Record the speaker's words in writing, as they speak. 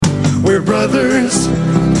we're brothers.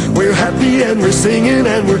 We're happy and we're singing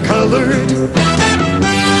and we're colored.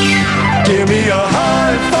 Give me a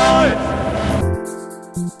high five.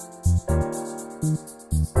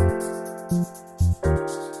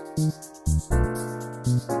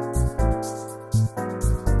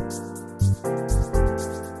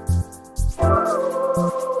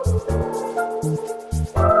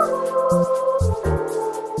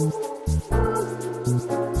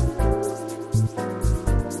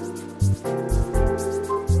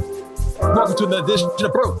 Welcome to another edition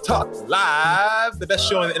of Bro Talk Live, the best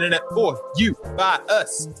show on the internet for you, by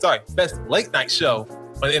us. Sorry, best late night show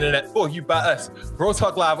on the internet for you, by us. Bro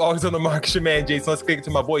Talk Live, always on the mark. It's your man, Jason. Let's kick it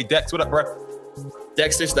to my boy, Dex. What up, bro?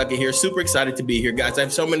 Dexter Stuckey here. Super excited to be here, guys. I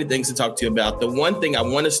have so many things to talk to you about. The one thing I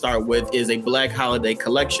want to start with is a Black Holiday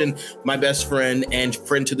collection. My best friend and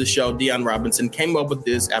friend to the show, Dion Robinson, came up with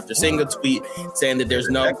this after seeing a tweet saying that there's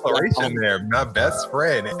no declaration there. My best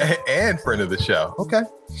friend and friend of the show. Okay.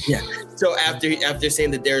 Yeah. So after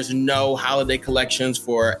saying that there's no holiday collections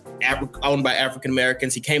for owned by African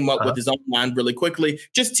Americans, he came up with his own line really quickly.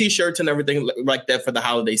 Just T-shirts and everything like that for the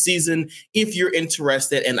holiday season. If you're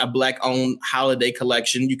interested in a Black-owned holiday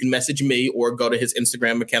collection, you can message me or go to his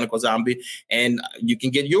Instagram, Mechanical Zombie, and you can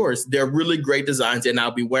get yours. They're really great designs, and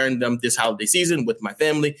I'll be wearing them this holiday season with my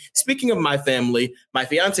family. Speaking of my family, my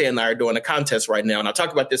fiance and I are doing a contest right now, and I'll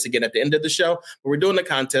talk about this again at the end of the show. But we're doing a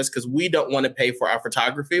contest because we don't want to pay for our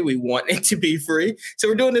photography. We want it to be free. So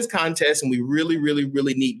we're doing this contest and we really, really,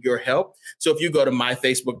 really need your help. So if you go to my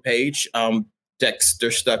Facebook page, Dexter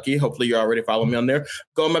Stuckey, hopefully you're already following me on there.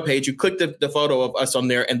 Go on my page, you click the photo of us on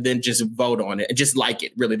there and then just vote on it and just like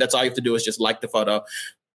it. Really, that's all you have to do is just like the photo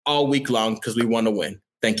all week long because we want to win.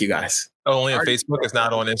 Thank you, guys. Only on Facebook? It's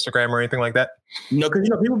not on Instagram or anything like that? No, because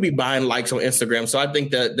people be buying likes on Instagram. So I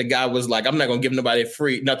think that the guy was like, I'm not going to give nobody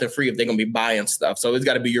nothing free if they're going to be buying stuff. So it's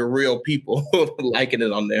got to be your real people liking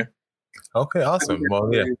it on there. Okay, awesome.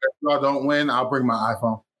 Well, yeah. If y'all don't win, I'll bring my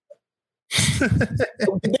iPhone.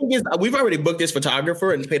 The thing is, we've already booked this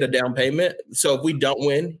photographer and paid a down payment. So if we don't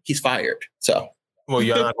win, he's fired. Well,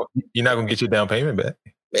 you're not going to get your down payment back.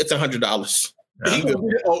 It's $100. He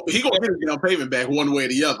gonna get his down payment back one way or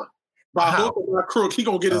the other. By hook or by crook, he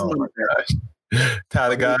gonna get his money back.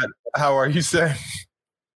 Tyler God, how are you, sir?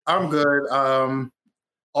 I'm good.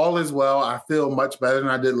 All is well. I feel much better than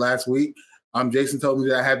I did last week. Jason told me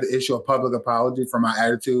that I had to issue a public apology for my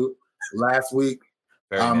attitude last week.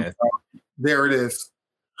 There it is.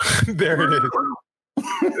 There it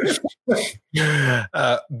is.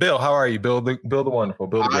 Bill, how are you? Bill the wonderful.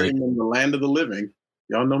 Bill the great. I am in the land of the living.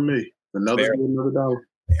 Y'all know me. Another dollar.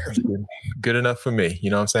 Good enough for me. You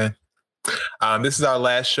know what I'm saying? This is our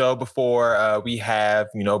last show before we have,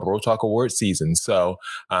 Bro Talk Award season. So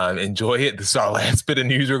enjoy it. This is our last bit of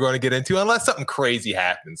news we're going to get into, unless something crazy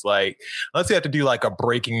happens. Like, unless you have to do like a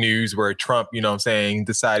breaking news where Trump,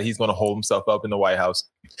 decided he's going to hold himself up in the White House.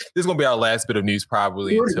 This is going to be our last bit of news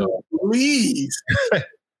probably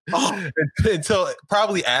until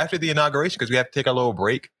probably after the inauguration, because we have to take a little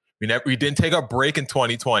break. We didn't take a break in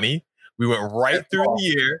 2020. We went right through the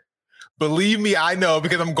year. Believe me, I know,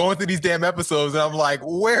 because I'm going through these damn episodes and I'm like,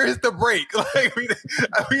 where is the break? Like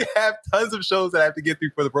we have tons of shows that I have to get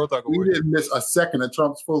through for the Bro Talk Award. We didn't miss a second of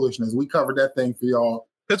Trump's foolishness. We covered that thing for y'all.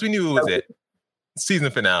 Because we knew it was it.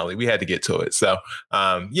 Season finale. We had to get to it. So,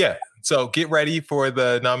 yeah. So get ready for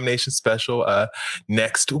the nomination special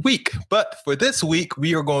next week. But for this week,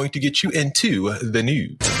 we are going to get you into the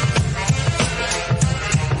news.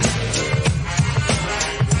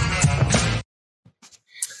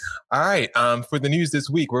 All right. For the news this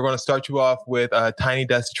week, we're going to start you off with Tiny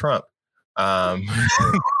Desk Trump.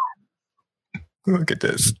 Look at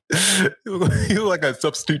this. You look like a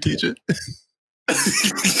substitute teacher.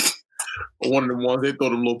 One of them ones they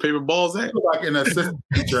throw them little paper balls at. Like an assistant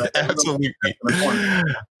teacher. Absolutely.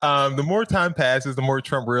 The more time passes, the more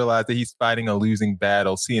Trump realized that he's fighting a losing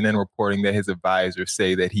battle. CNN reporting that his advisors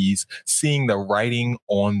say that he's seeing the writing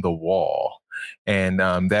on the wall. And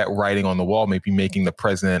that writing on the wall may be making the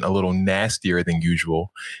president a little nastier than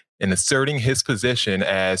usual and asserting his position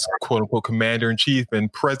as quote unquote commander in chief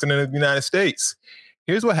and president of the United States.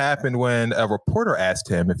 Here's what happened when a reporter asked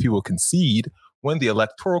him if he will concede when the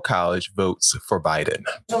Electoral College votes for Biden.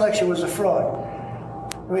 This election was a fraud.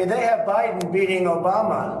 I mean, they have Biden beating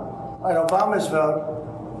Obama on Obama's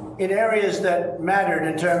vote in areas that mattered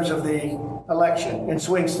in terms of the election in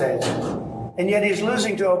swing states. And yet he's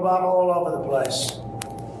losing to Obama all over the place.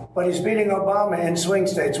 But he's beating Obama in swing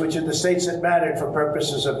states, which are the states that mattered for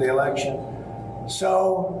purposes of the election.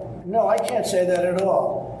 So, no, I can't say that at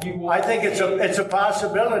all. I think it's a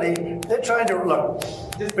possibility they're trying to look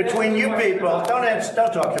between you people. Don't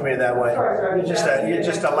talk to me that way. You're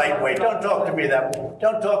just a lightweight. Don't talk to me that way.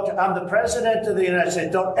 Don't talk to. I'm the president of the United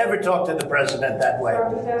States. Don't ever talk to the president that way.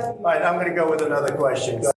 All right, I'm going to go with another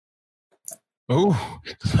question. Ooh,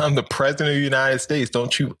 I'm the president of the United States.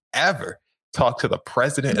 Don't you ever talk to the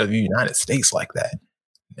president of the United States like that.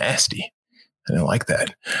 Nasty. I didn't like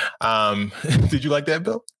that. Did you like that,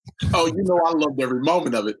 Bill? Oh, I loved every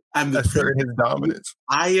moment of it. I'm the asserting his dominance.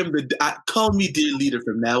 Call me dear leader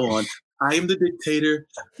from now on. I am the dictator.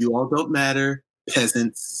 You all don't matter,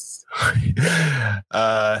 peasants.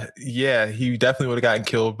 Yeah, he definitely would have gotten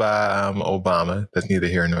killed by Obama. That's neither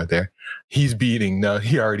here nor there. He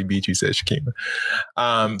already beat you, says Shakima.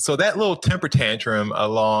 So that little temper tantrum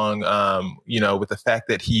along, with the fact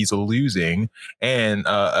that he's losing and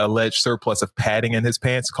alleged surplus of padding in his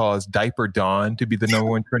pants caused Diaper Dawn to be the number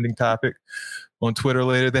one trending topic on Twitter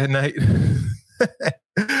later that night.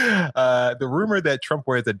 The rumor that Trump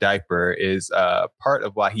wears a diaper is part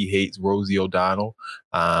of why he hates Rosie O'Donnell.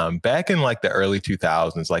 Back in like the early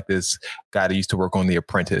 2000s, like this guy that used to work on The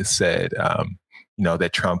Apprentice said,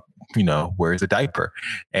 that Trump, wears a diaper,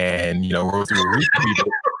 and Rosie will retweet it.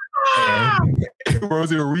 And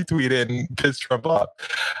Rosie will retweet it and piss Trump off.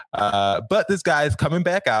 But this guy is coming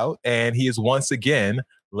back out, and he is once again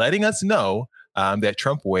letting us know that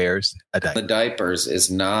Trump wears a diaper. The diapers is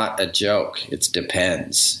not a joke. It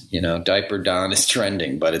depends. Diaper Don is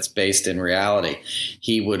trending, but it's based in reality.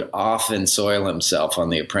 He would often soil himself on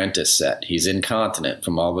The Apprentice set. He's incontinent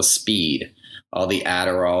from all the speed, all the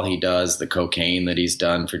Adderall he does, the cocaine that he's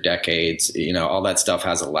done for decades. All that stuff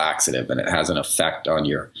has a laxative, and it has an effect on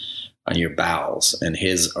your bowels, and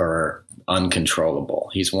his are uncontrollable.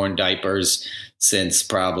 He's worn diapers since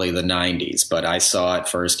probably the 90s, but I saw it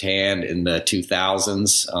firsthand in the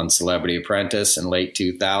 2000s on Celebrity Apprentice in late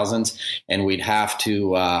 2000s, and we'd have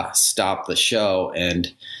to stop the show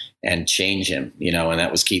and change him, and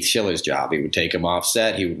that was Keith Schiller's job. He would take him off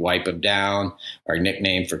set. He would wipe him down. Our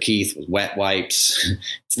nickname for Keith was Wet Wipes.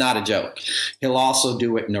 It's not a joke. He'll also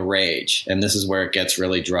do it in a rage, and this is where it gets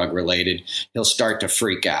really drug related. He'll start to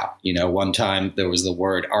freak out. One time there was the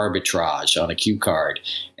word arbitrage on a cue card,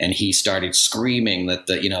 and he started screaming that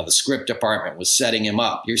the script department was setting him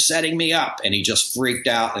up. You're setting me up. And he just freaked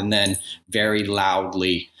out and then very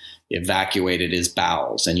loudly evacuated his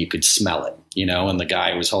bowels, and you could smell it, and the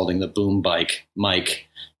guy who was holding the boom mic,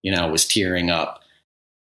 was tearing up.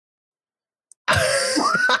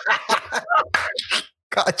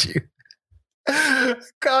 Got you.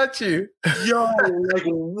 Yo, like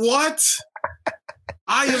what?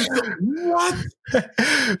 I am what?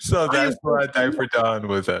 So that's why Diaper Don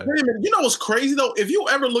was at. Wait a minute. What's crazy though? If you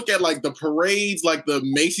ever look at like the parades, like the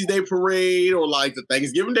Macy's Day Parade or like the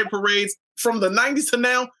Thanksgiving Day parades from the 90s to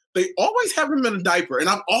now, they always have him in a diaper, and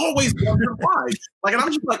I've always wondered why. And I'm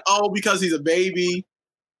just like, oh, because he's a baby.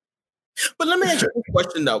 But let me ask you a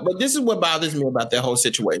question though. But this is what bothers me about that whole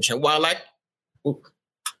situation. While I do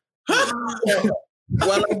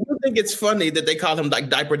think it's funny that they call him like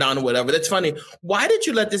Diaper Don or whatever. That's funny. Why did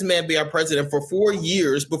you let this man be our president for 4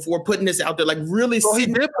 years before putting this out there? Like really? Well, he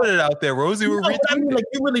did put it out there. Rosie will retweet it. Like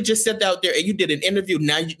you really just sat out there and you did an interview.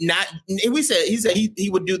 Now he said he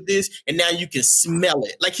would do this, and now you can smell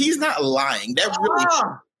it. Like he's not lying. That really.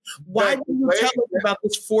 Why did you tell us about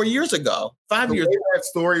this 4 years ago? 5 years ago? That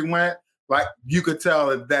story went. Like, you could tell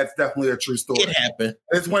that that's definitely a true story. It happened.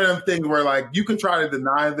 It's one of them things where, like, you can try to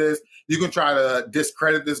deny this. You can try to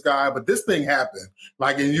discredit this guy, but this thing happened.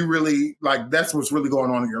 Like, and you really, like, that's what's really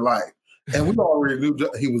going on in your life. And we already knew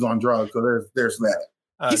he was on drugs, so there's that.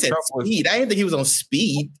 He said speed. I didn't think he was on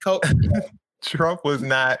speed. Trump was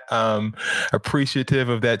not appreciative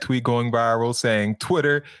of that tweet going viral saying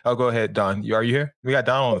Twitter. Oh, go ahead, Don. Are you here? We got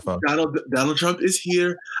Don on the phone. Donald Trump is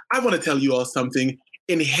here. I want to tell you all something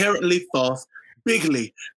inherently false,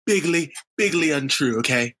 bigly untrue,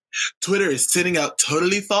 okay? Twitter is sending out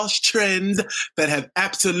totally false trends that have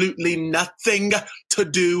absolutely nothing to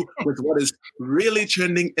do with what is really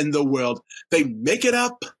trending in the world. They make it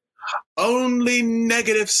up. Only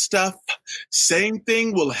negative stuff. Same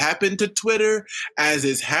thing will happen to Twitter as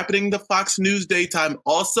is happening to Fox News daytime.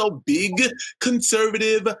 Also, big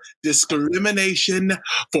conservative discrimination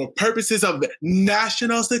for purposes of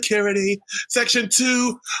national security. Section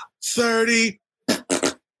 230.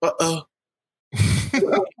 Uh-oh.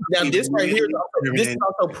 Now, this right here, this is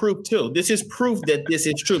also proof, too. This is proof that this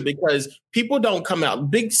is true because people don't come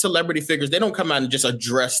out, big celebrity figures, they don't come out and just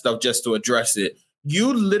address stuff just to address it.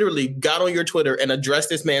 You literally got on your Twitter and addressed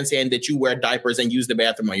this man saying that you wear diapers and use the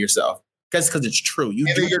bathroom on yourself. Because it's true.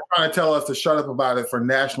 You're trying to tell us to shut up about it for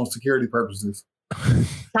national security purposes.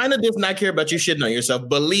 China does not care about you shitting on yourself.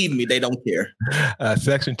 Believe me, they don't care.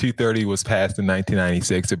 Section 230 was passed in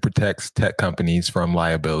 1996. It protects tech companies from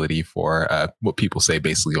liability for what people say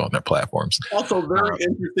basically on their platforms. Also, very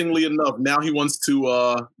interestingly enough, now he wants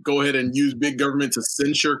to go ahead and use big government to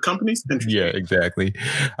censure companies. Yeah, exactly.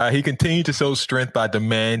 He continued to show strength by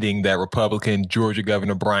demanding that Republican Georgia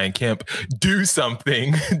Governor Brian Kemp do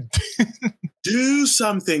something. Do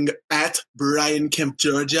something at Brian Kemp,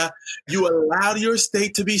 Georgia. You allowed your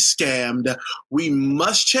state to be scammed. We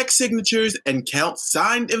must check signatures and count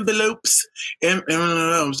signed envelopes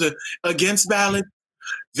against ballots.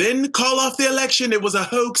 Then call off the election. It was a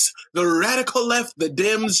hoax. The radical left, the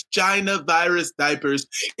Dems, China, virus, diapers.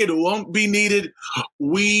 It won't be needed.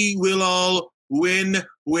 We will all win,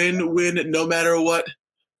 no matter what.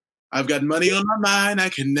 I've got money on my mind. I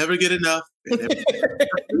can never get enough.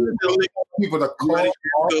 People to call off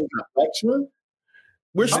the election.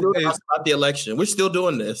 We're still talking about the election. We're still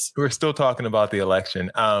doing this. We're still talking about the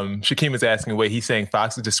election. Shakeem is asking, wait, he's saying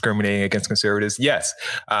Fox is discriminating against conservatives. Yes.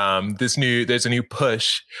 There's a new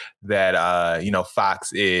push that,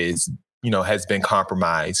 Fox is, has been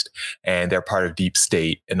compromised, and they're part of deep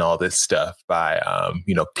state and all this stuff by,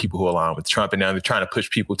 people who align with Trump. And now they're trying to push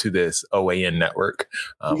people to this OAN network.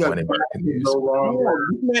 On American News. This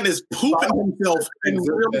man is pooping himself in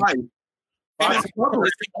real life.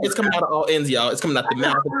 It's coming out of all ends, y'all. It's coming out the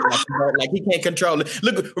mouth. Like he can't control it.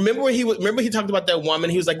 Look, remember he talked about that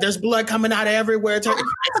woman? He was like, "There's blood coming out everywhere." It's him,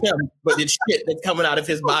 but it's shit that's coming out of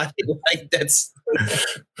his body. Like that's.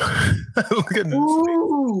 Look at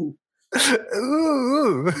Ooh.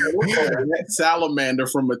 That salamander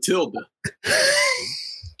from Matilda.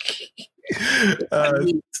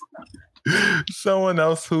 Someone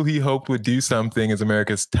else who he hoped would do something is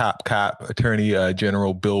America's top cop, Attorney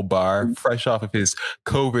General Bill Barr, fresh off of his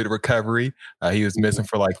COVID recovery. He was missing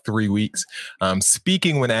for like 3 weeks.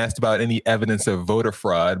 Speaking when asked about any evidence of voter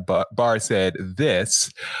fraud, Barr said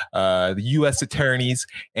this: the U.S. attorneys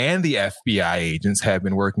and the FBI agents have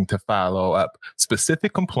been working to follow up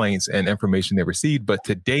specific complaints and information they received, but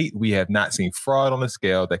to date, we have not seen fraud on a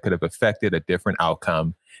scale that could have affected a different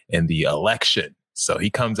outcome in the election. So he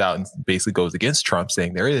comes out and basically goes against Trump,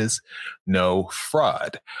 saying there is no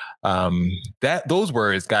fraud. Those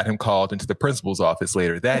words got him called into the principal's office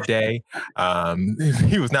later that day.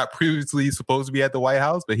 He was not previously supposed to be at the White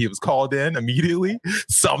House, but he was called in immediately,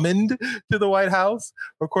 summoned to the White House,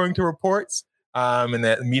 according to reports. And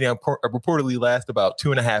that meeting reportedly lasted about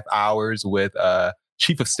 2.5 hours with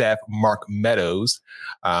Chief of Staff Mark Meadows,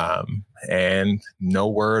 and no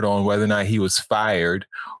word on whether or not he was fired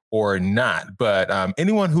or not. But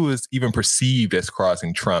anyone who is even perceived as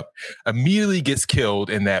crossing Trump immediately gets killed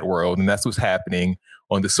in that world. And that's what's happening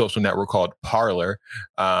on the social network called Parler.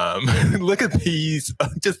 Look at these.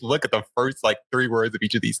 Just look at the first 3 words of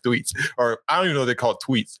each of these tweets. Or I don't even know what they're called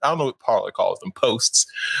tweets. I don't know what Parler calls them, posts.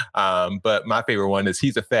 But my favorite one is,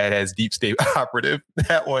 he's a fat ass deep state operative.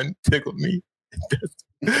 That one tickled me.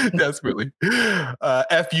 Desperately.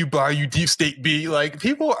 F you, Barr, you deep state B.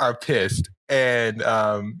 People are pissed. And,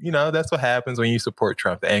 that's what happens when you support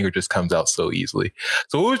Trump. The anger just comes out so easily.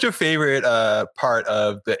 So what was your favorite part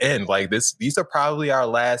of the end? These are probably our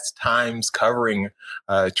last times covering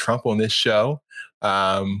Trump on this show,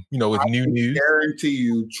 with new news. I guarantee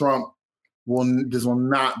you this will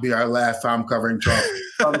not be our last time covering Trump.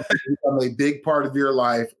 Trump will become a big part of your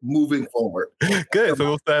life moving forward. Good. So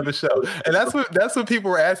we'll start the show. And that's what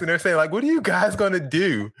people were asking. They're saying, what are you guys going to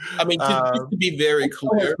do? I mean, just to be very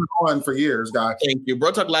clear. On for years, guys. Thank you.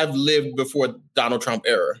 Bro Talk Live lived before Donald Trump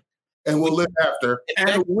era. And we'll live after.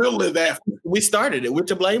 And we'll live after. We started it. We're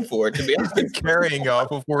to blame for it, to be honest. Been carrying y'all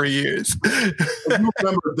for 4 years. If you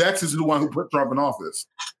remember, Dex is the one who put Trump in office.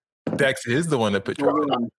 Dex is the one that put Trump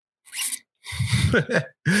in office. I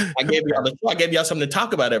gave y'all something to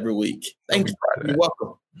talk about every week. Thank you. You're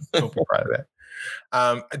welcome. Don't be proud of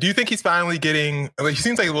that. Do you think he's finally getting? He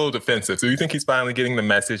seems like a little defensive. So do you think he's finally getting the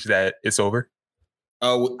message that it's over?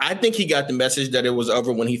 I think he got the message that it was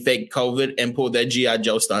over when he faked COVID and pulled that G.I.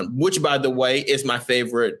 Joe stunt, which, by the way, is my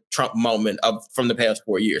favorite Trump moment from the past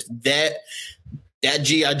 4 years. That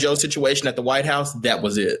G.I. Joe situation at the White House, that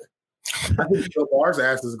was it. I think Bill Barr's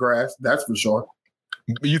ass is grass. That's for sure.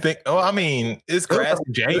 You think? Oh, I mean, it's grass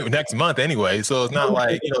in January next month anyway, so it's not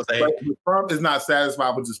Trump is not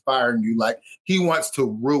satisfied with just firing you. He wants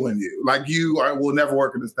to ruin you. You will never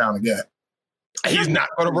work in this town again. He's not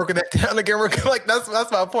going to work in that town again.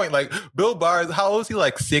 That's my point. Bill Barr, how old is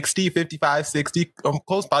he? 60, 55, 60,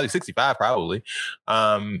 close, probably 65, probably.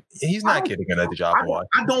 He's not getting another job.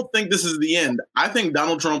 I don't think this is the end. I think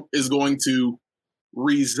Donald Trump is going to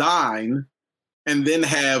resign and then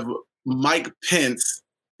have Mike Pence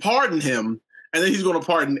pardon him, and then he's going to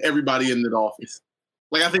pardon everybody in the office.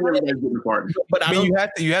 Like, I think everybody's getting pardoned. But I mean,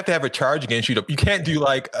 you have to have a charge against you. You can't do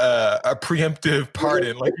like a preemptive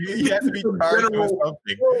pardon. Like you have to be charged with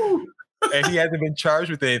something. And he hasn't been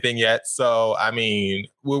charged with anything yet. So, I mean,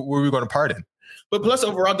 what are we going to pardon? But plus,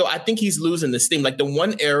 overall, though, I think he's losing the steam. Like the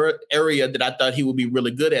one area that I thought he would be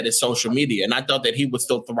really good at is social media. And I thought that he would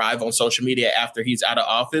still thrive on social media after he's out of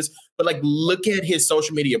office. But like, look at his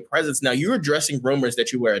social media presence. Now, you're addressing rumors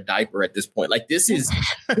that you wear a diaper at this point. Like this is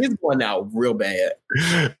he's going out real bad.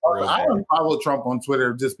 I don't follow Trump on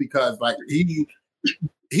Twitter just because like he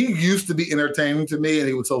used to be entertaining to me and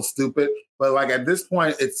he was so stupid. But like at this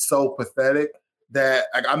point, it's so pathetic that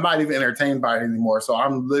like I'm not even entertained by it anymore. So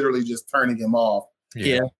I'm literally just turning him off.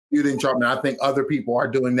 Yeah. Muting Trump. And I think other people are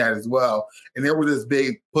doing that as well. And there was this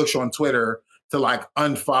big push on Twitter to like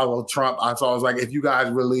unfollow Trump. So I was like, if you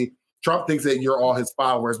guys really, Trump thinks that you're all his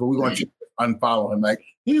followers, but we want you to unfollow him. Like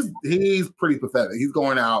he's pretty pathetic. He's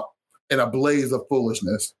going out in a blaze of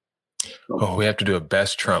foolishness. Oh, we have to do a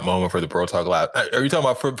best Trump moment for the Bro Talk Live. Are you talking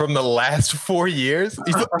about from the last 4 years?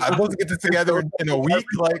 I'm supposed to get this together in a week.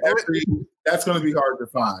 Like that's going to be hard to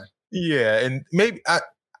find. Yeah, and maybe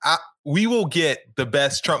we will get the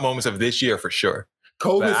best Trump moments of this year for sure.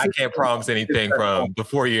 But I can't promise anything from the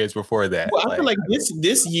 4 years before that. Well, I feel like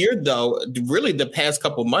this year, though, really the past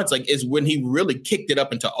couple months, like is when he really kicked it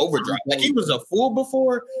up into overdrive. Like he was a fool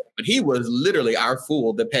before, but he was literally our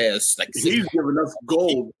fool the past like. He's giving us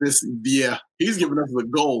gold this year. He's giving us the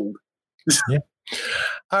gold. Yeah.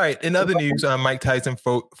 All right. In other news, Mike Tyson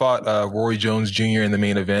fought Roy Jones Jr. in the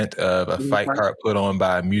main event of a fight card put on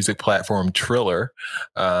by music platform Triller.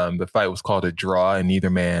 The fight was called a draw, and neither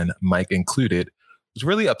man, Mike included, was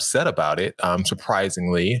really upset about it,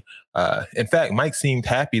 surprisingly. In fact, Mike seemed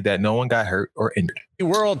happy that no one got hurt or injured.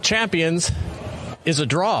 World champions is a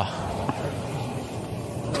draw.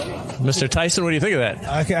 Mr. Tyson, what do you think of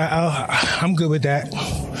that? Okay, I'm good with that.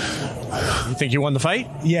 You think you won the fight?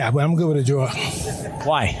 Yeah, but I'm good with a draw.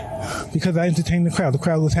 Why? Because I entertained the crowd. The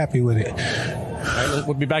crowd was happy with it. All right,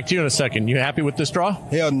 we'll be back to you in a second. You happy with this draw?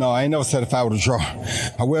 Hell no, I ain't never said if I would draw.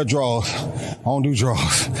 I wear draws. I don't do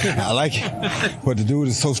draws. I like it. But the dude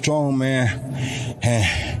is so strong, man.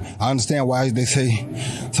 And I understand why they say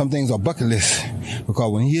some things are bucket list.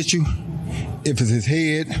 Because when he hits you, if it's his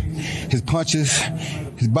head, his punches,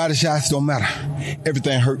 his body shots, don't matter.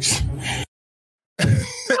 Everything hurts.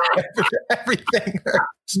 Everything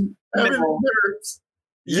hurts. Everything hurts.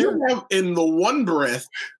 You have in the one breath.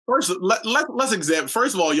 First, let's examine.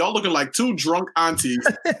 First of all, y'all looking like two drunk aunties.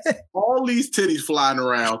 All these titties flying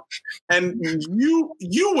around, and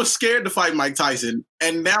you were scared to fight Mike Tyson,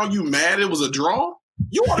 and now you mad it was a draw.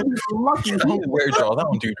 You want to be lucky. I don't wear draws. I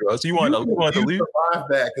don't do draws. You want to lose?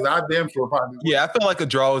 That because I damn sure probably. Yeah, I feel like a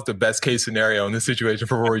draw is the best case scenario in this situation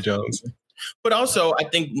for Roy Jones. But also, I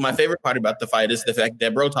think my favorite part about the fight is the fact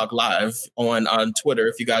that Bro Talk Live on Twitter,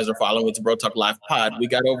 if you guys are following, it's Bro Talk Live Pod. We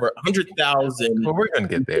got over 100,000. Well, we're going to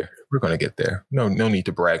get there. We're going to get there. No need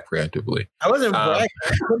to brag preemptively. I wasn't bragging.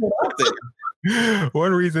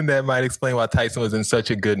 One reason that might explain why Tyson was in such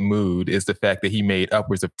a good mood is the fact that he made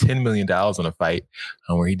upwards of $10 million on a fight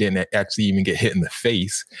where he didn't actually even get hit in the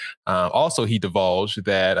face. Also, he divulged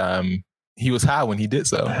that he was high when he did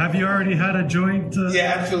so. Have you already had a joint?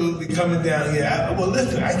 Yeah, absolutely. Coming down. Yeah. Well,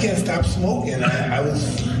 listen, I can't stop smoking. I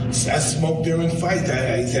smoked during fights.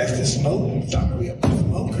 I used to have to smoke. I'm sorry, I'm a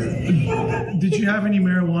smoker. Did you have any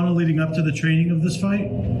marijuana leading up to the training of this fight?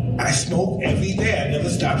 I smoke every day. I never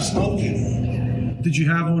stopped smoking. Did you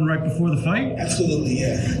have one right before the fight? Absolutely,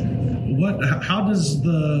 yes. How does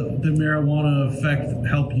the marijuana effect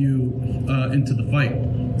help you into the fight?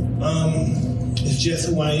 It's just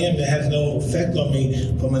who I am. It has no effect on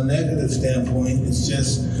me from a negative standpoint. It's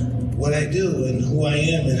just what I do and who I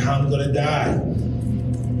am and how I'm going to die.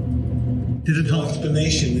 Did it help? No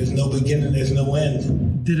explanation. There's no beginning. There's no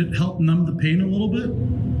end. Did it help numb the pain a little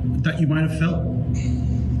bit that you might have felt?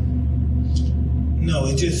 No,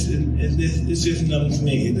 it just numbs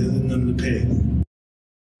me. It doesn't numb the pain.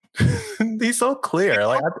 He's so clear.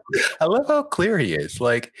 Like I love how clear he is.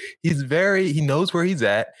 Like he knows where he's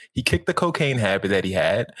at. He kicked the cocaine habit that he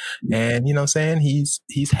had. And you know what I'm saying?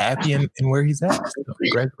 He's happy in where he's at. So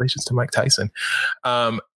congratulations to Mike Tyson.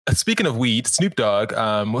 Speaking of weed, Snoop Dogg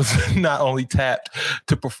was not only tapped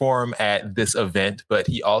to perform at this event, but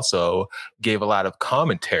he also gave a lot of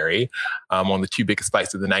commentary on the two biggest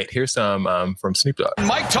fights of the night. Here's some from Snoop Dogg.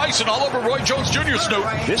 Mike Tyson all over Roy Jones Jr. Snoop.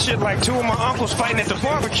 This shit like two of my uncles fighting at the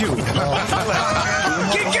barbecue.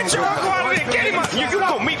 Get your uncle out of there. Get him out. You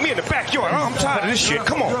go meet me in the backyard. I'm tired of this shit.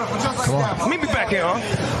 Come on. Meet me back here, huh?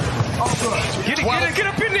 Get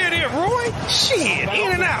up in there, Roy. Shit,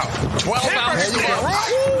 in and out. 12-ounce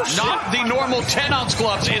gloves. Not the normal 10-ounce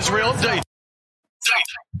gloves, Israel.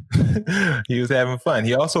 He was having fun.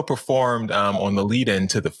 He also performed on the lead-in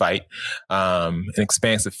to the fight, an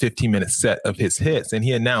expansive 15-minute set of his hits, and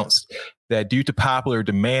he announced that due to popular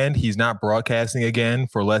demand, he's not broadcasting again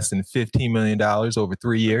for less than $15 million over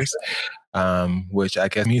 3 years, which I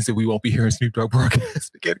guess means that we won't be hearing Snoop Dogg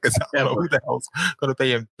broadcast again, because I don't know who the hell's going to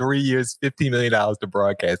pay him 3 years, $15 million to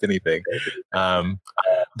broadcast anything.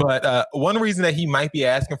 But one reason that he might be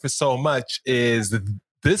asking for so much is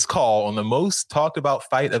this call on the most talked about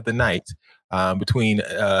fight of the night between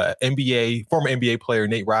former NBA player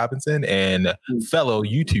Nate Robinson and fellow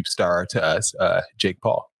YouTube star to us, Jake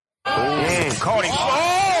Paul. Caught him.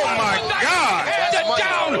 Oh, my God.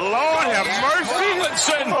 Down. Lord have mercy.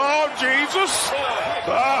 Oh, Jesus.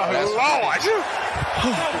 Oh,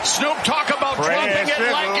 Lord. Snoop, talk about dropping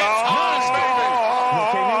it like it's hot,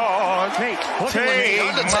 baby. Take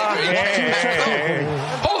my hand.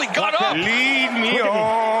 Holy God, up. Lead me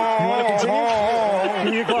on.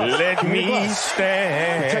 Let me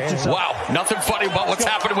stand. Wow, nothing funny about what's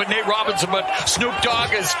happening with Nate Robinson, but Snoop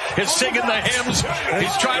Dogg is singing the hymns.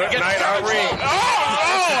 He's trying to get Oh, Lord.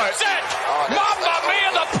 That's it. Mamma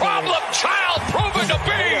Mia, the problem child, proven to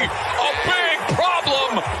be a big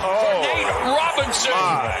problem for Nate Robinson.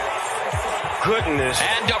 My goodness.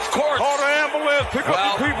 And of course, call the ambulance, pick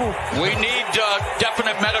up the people. We need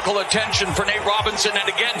definite medical attention for Nate Robinson. And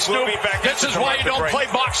again, Snoop, this is why you don't play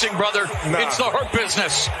boxing, brother. Nah. It's the hurt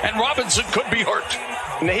business. And Robinson could be hurt.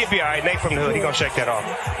 Nah, he'll be all right. Nate from the hood, he's going to shake that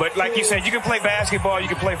off. But like you said, you can play basketball, you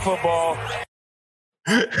can play football.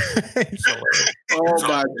 Oh,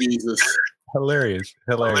 my Jesus. Hilarious.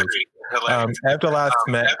 After a lot of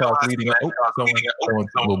smack talk leading up, someone's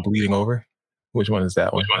a little bleeding over. Which one is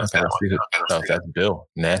that one? Oh, that's Bill.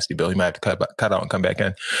 Nasty Bill. He might have to cut out and come back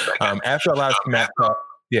in. After a lot of smack talk,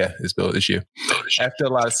 yeah, it's Bill. It's you. After a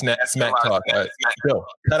lot of smack talk, Bill,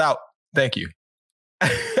 cut out. Thank you.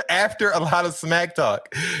 After a lot of smack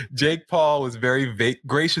talk, Jake Paul was very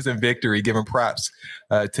gracious in victory, giving props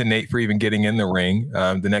to Nate for even getting in the ring.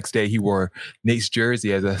 The next day, he wore Nate's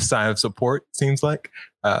jersey as a sign of support, seems like,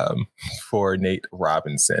 for Nate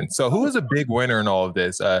Robinson. So who was a big winner in all of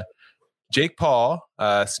this? Jake Paul,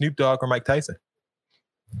 Snoop Dogg, or Mike Tyson?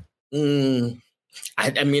 I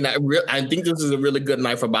think this is a really good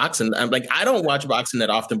night for boxing. I don't watch boxing that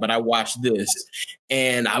often, but I watched this,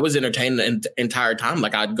 and I was entertained the entire time.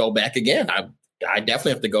 Like, I'd go back again. I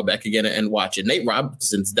definitely have to go back again and watch it. Nate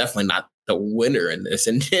Robinson's definitely not the winner in this,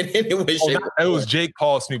 and it was Jake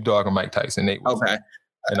Paul, Snoop Dogg, or Mike Tyson. Nate was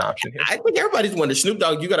an option here. I think everybody's wondering. Snoop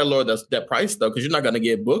Dogg, you got to lower that price though, because you're not going to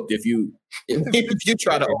get booked if you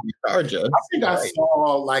try to overcharge us. I think I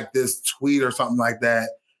saw like this tweet or something like that,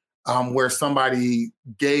 where somebody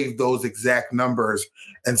gave those exact numbers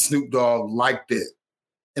and Snoop Dogg liked it,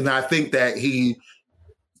 and I think that he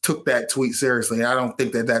took that tweet seriously. I don't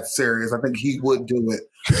think that that's serious. I think he would do it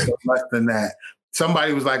for less than that.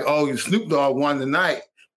 Somebody was like, "Oh, Snoop Dogg won the night.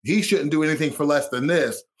 He shouldn't do anything for less than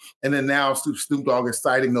this." And then now Snoop Dogg is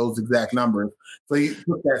citing those exact numbers. So he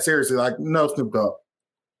took that seriously. Like, no, Snoop Dogg.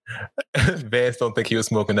 Vance don't think he was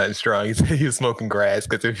smoking nothing strong. He said he was smoking grass,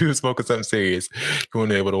 because if he was smoking something serious, he wouldn't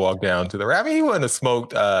be able to walk down to the ring. I mean, he wouldn't have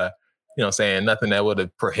smoked, saying nothing that would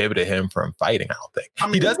have prohibited him from fighting, I don't think.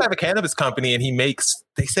 He does have a cannabis company, and he makes,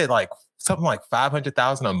 they said, like something like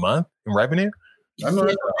 $500,000 a month in revenue. They're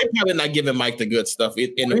probably not giving Mike the good stuff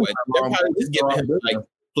anyway. They're probably just giving him like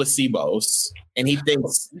placebos, and he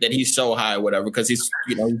thinks that he's so high or whatever because he's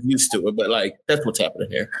used to it. But like, that's what's happening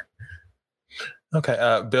here.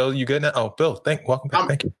 Okay, Bill, you good now? Oh, Bill, welcome back.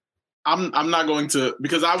 Thank you. I'm not going to,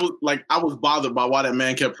 because I was bothered by why that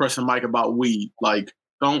man kept pressing Mike about weed. Like,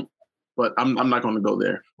 don't. But I'm not going to go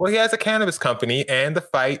there. Well, he has a cannabis company, and the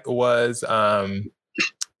fight was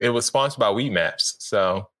it was sponsored by Weed Maps.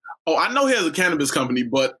 So. Oh, I know he has a cannabis company,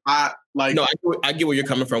 but I get where you're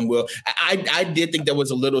coming from, Will. I did think that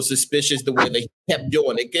was a little suspicious the way they kept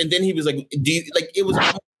doing it, and then he was like, "Do you like?" It was.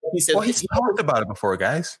 He said, "Well, he's talked about it before,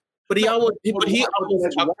 guys." But he always talked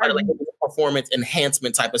about it like it was a performance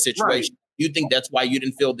enhancement type of situation. Right. You think that's why you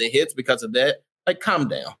didn't feel the hits because of that? Like, calm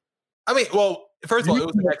down. I mean, well, first of all, it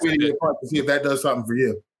was an exhibition to see if that does something for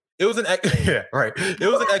you. It was It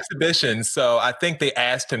was an exhibition, so I think they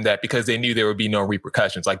asked him that because they knew there would be no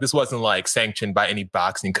repercussions. Like, this wasn't like sanctioned by any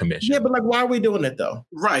boxing commission. Yeah, but like, why are we doing it though?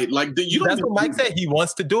 Right, like that's what Mike said. He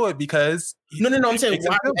wants to do it because no. I'm saying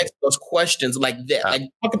why ask those questions like that?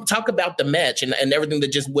 Like, talk about the match and everything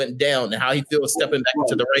that just went down and how he feels stepping back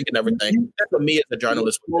into the ring and everything. That's what me as a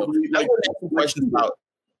journalist would do. I would ask some questions about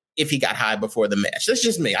if he got high before the match. That's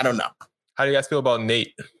just me. I don't know. How do you guys feel about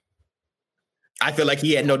Nate? I feel like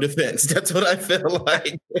he had no defense. That's what I feel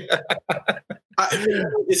like.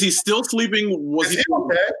 Is he still sleeping? Was he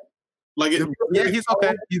okay? Like, yeah, he's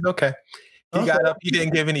okay. He's okay. He got up. He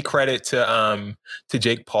didn't give any credit to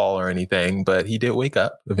Jake Paul or anything, but he did wake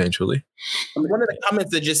up eventually. One of the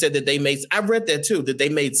comments that just said that they made, I read that too, that they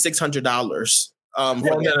made $600. No.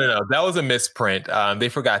 That was a misprint. They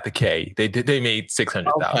forgot the K. They made $600,000.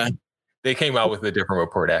 Okay. They came out with a different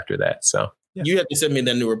report after that. So yeah. You have to send me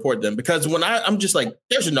that new report then, because when I'm just like,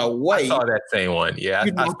 there's no way. I saw that same one. Yeah,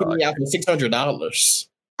 you're knocking me out for $600.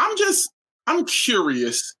 I'm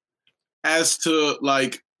curious as to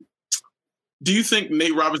like, do you think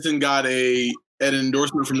Nate Robinson got an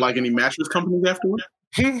endorsement from like any mattress companies afterward?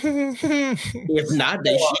 If not,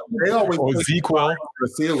 they should. They always ZQL,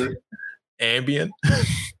 Vasily, Ambien.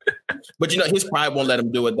 But his pride won't let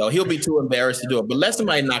him do it though. He'll be too embarrassed to do it. But let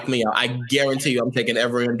somebody knock me out, I guarantee you, I'm taking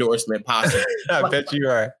every endorsement possible. I bet you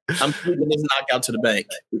are. I'm keeping this knockout to the bank.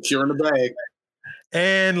 You're in the bag.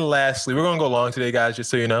 And lastly, we're going to go long today, guys, just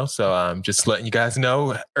so you know. So I'm just letting you guys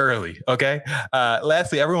know early, okay?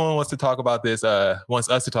 Lastly, everyone wants us to talk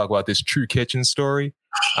about this True Kitchen story.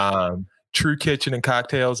 True Kitchen and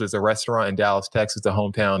Cocktails is a restaurant in Dallas, Texas, the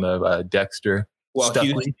hometown of Dexter. Well,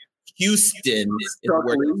 Houston is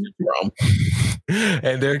where from.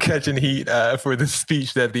 And they're catching heat for the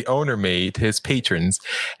speech that the owner made to his patrons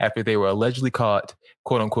after they were allegedly caught,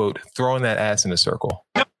 quote unquote, throwing that ass in a circle.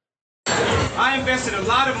 I invested a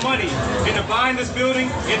lot of money into buying this building,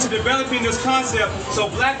 into developing this concept so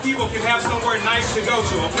black people can have somewhere nice to go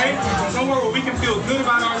to, okay? Somewhere where we can feel good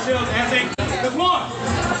about ourselves as a... Come on,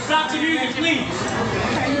 stop the music, please.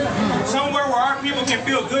 Somewhere where our people can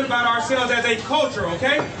feel good about ourselves as a culture,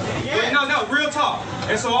 okay? Yeah. No, real talk.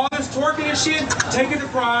 And so all this twerking and shit, take it to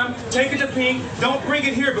Prime, take it to Pink, don't bring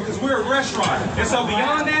it here because we're a restaurant. And so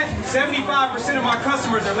beyond that, 75% of my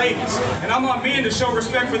customers are ladies. And I want men to show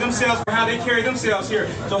respect for themselves for how they carry themselves here.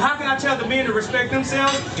 So how can I tell the men to respect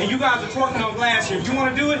themselves and you guys are twerking on glass here? If you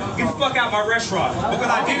want to do it, get the fuck out my restaurant. Because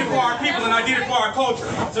I did it for our people and I did it for our culture.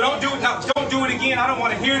 So don't do it now. Don't do it again. I don't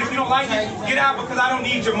want to hear it. If you don't like it, get out because I don't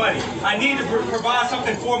need your money. I need to provide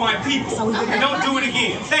something for my people. And don't do it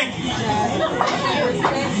again. Thank you.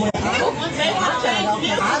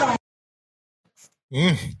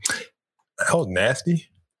 That was nasty.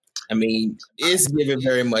 I mean, it's giving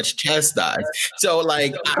very much chastised. So,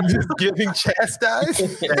 like, I'm just giving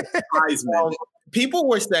chastised. People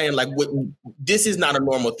were saying, like, this is not a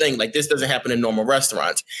normal thing. Like, this doesn't happen in normal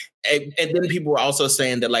restaurants. And then people were also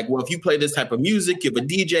saying that, like, well, if you play this type of music, you have a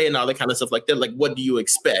DJ and all that kind of stuff like that, like, what do you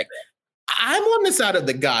expect? I'm on the side of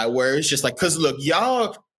the guy where it's just like, because look,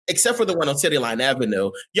 y'all, except for the one on City Line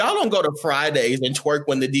Avenue, y'all don't go to Fridays and twerk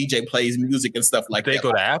when the DJ plays music and stuff like that. They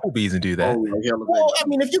go to Applebee's and do that. Well, I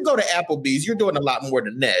mean, if you go to Applebee's, you're doing a lot more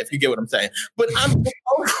than that, if you get what I'm saying. But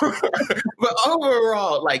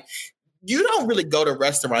overall, like, you don't really go to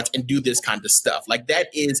restaurants and do this kind of stuff. Like, that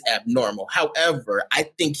is abnormal. However, I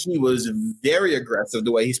think he was very aggressive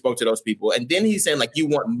the way he spoke to those people. And then he's saying, like, you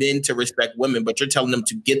want men to respect women, but you're telling them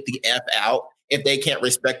to get the F out if they can't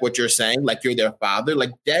respect what you're saying, like you're their father.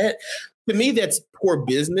 Like, that, to me, that's poor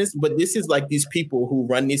business. But this is like these people who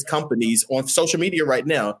run these companies on social media right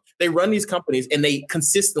now. They run these companies and they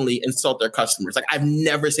consistently insult their customers. Like, I've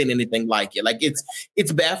never seen anything like it. Like, it's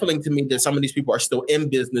baffling to me that some of these people are still in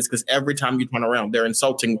business because every time you turn around, they're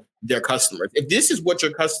insulting their customers. If this is what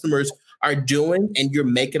your customers are doing and you're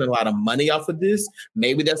making a lot of money off of this,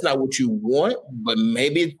 maybe that's not what you want, but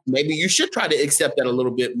maybe you should try to accept that a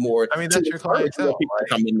little bit more. I mean, that's your clientele. People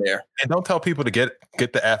come in there. And don't tell people to get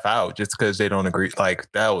the F out just because they don't agree.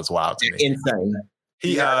 Like, that was wild to me. Insane.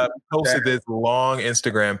 He posted this long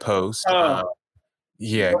Instagram post.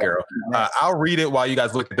 Yeah, girl. I'll read it while you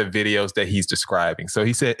guys look at the videos that he's describing. So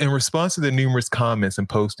he said, in response to the numerous comments and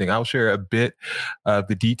posting, I'll share a bit of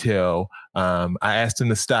the detail. I asked him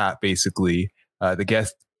to stop, basically. The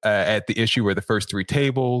guest at the issue were the first three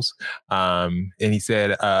tables. And he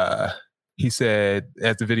said,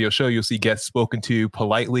 as the video show, you'll see guests spoken to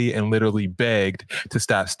politely and literally begged to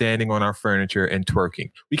stop standing on our furniture and twerking.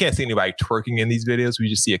 We can't see anybody twerking in these videos. We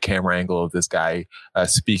just see a camera angle of this guy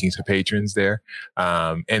speaking to patrons there.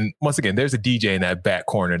 And once again, there's a DJ in that back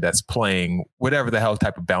corner that's playing whatever the hell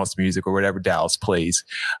type of bounce music or whatever Dallas plays.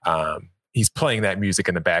 He's playing that music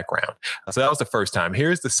in the background. So that was the first time.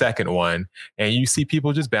 Here's the second one. And you see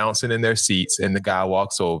people just bouncing in their seats and the guy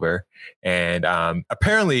walks over. And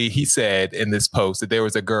apparently he said in this post that there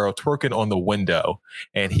was a girl twerking on the window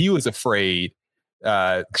and he was afraid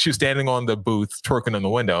she was standing on the booth, twerking on the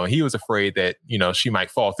window, and he was afraid that, she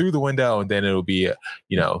might fall through the window and then it'll be,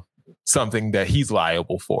 something that he's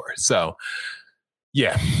liable for. So,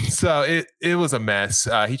 yeah, so it was a mess.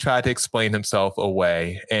 He tried to explain himself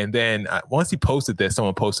away. And then once he posted this,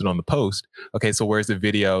 someone posted on the post, okay, so where's the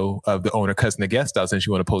video of the owner cussing the guest out since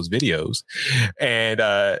you want to post videos?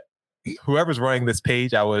 And whoever's running this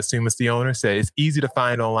page, I would assume it's the owner, said it's easy to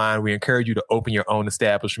find online. We encourage you to open your own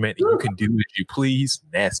establishment and you can do as you please.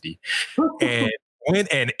 Nasty. And when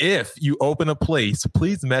and if you open a place,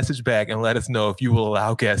 please message back and let us know if you will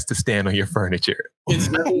allow guests to stand on your furniture. It's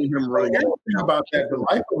definitely him right. Think about that. The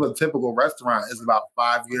life of a typical restaurant is about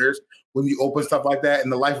 5 years when you open stuff like that.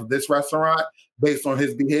 And the life of this restaurant, based on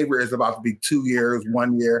his behavior, is about to be 2 years,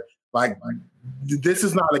 1 year. Like, this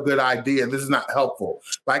is not a good idea. This is not helpful.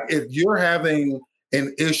 Like, if you're having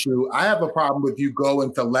an issue, I have a problem with you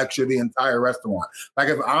going to lecture the entire restaurant. Like,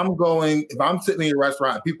 if I'm sitting in a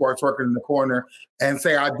restaurant and people are twerking in the corner and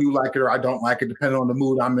say I do like it or I don't like it, depending on the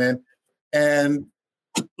mood I'm in, and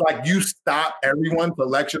like you stop everyone to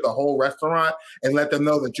lecture the whole restaurant and let them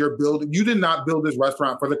know that you did not build this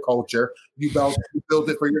restaurant for the culture. You built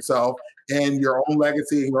it for yourself and your own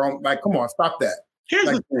legacy and your own, like, come on, stop that. Here's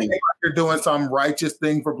the thing. You're doing some righteous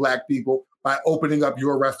thing for Black people by opening up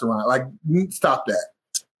your restaurant. Like, stop that.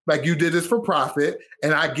 Like, you did this for profit,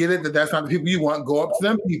 and I get it that that's not the people you want. Go up to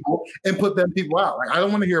them people and put them people out. Like, I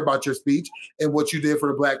don't want to hear about your speech and what you did for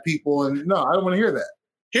the Black people. And no, I don't want to hear that.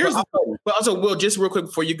 Here's the thing. But also, Will, just real quick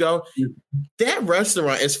before you go, that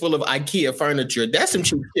restaurant is full of IKEA furniture. That's some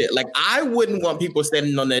cheap shit. Like, I wouldn't want people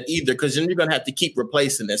standing on that either, because then you're going to have to keep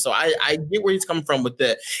replacing it. So I get where he's coming from with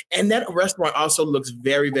that. And that restaurant also looks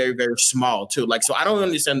very, very, very small, too. Like, so I don't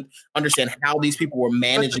understand how these people were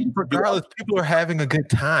managing. Regardless, people are having a good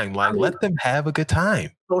time. Like, let them have a good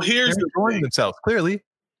time. So here's They're enjoying themselves, clearly.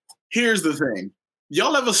 Here's the thing.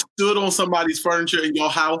 Y'all ever stood on somebody's furniture in your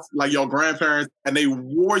house, like your grandparents, and they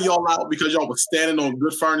wore y'all out because y'all was standing on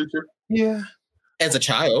good furniture? Yeah. As a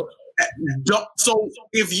child. So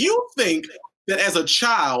if you think that as a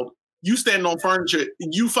child, you standing on furniture,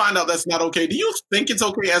 you find out that's not okay, do you think it's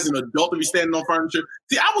okay as an adult to be standing on furniture?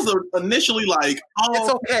 See, I was initially like, oh. It's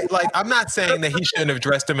okay. Like, I'm not saying that he shouldn't have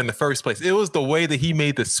dressed him in the first place. It was the way that he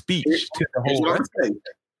made the speech to the whole restaurant.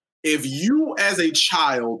 If you as a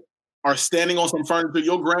child are standing on some furniture,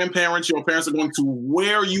 your grandparents, your parents are going to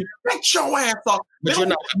wear you, get your ass off. But you're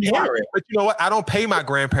not a parent. But you know what? I don't pay my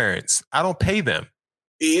grandparents. I don't pay them.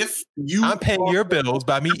 I'm paying your bills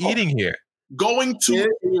by me eating here. Going to a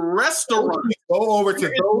restaurant. Go over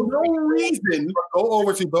to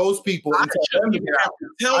those people and tell them to get out.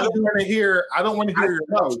 I don't want to hear your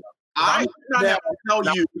notes. I not have to tell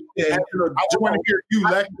you. I want to hear you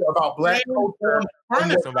lecture about Black culture.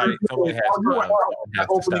 Somebody has to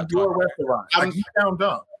stop your restaurant. You sound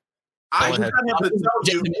dumb. I just have to tell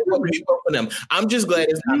you. I'm just glad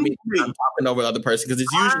it's not me. I'm talking over the other person because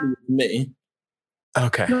it's usually me.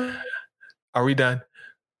 Okay. Are we done?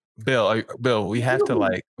 Bill, we have to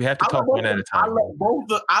talk one at a time.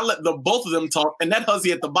 I let both of them talk, and that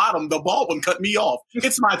hussy at the bottom, the bald one, cut me off.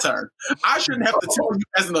 It's my turn. I shouldn't have to tell you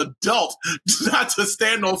as an adult not to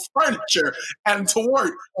stand on furniture and to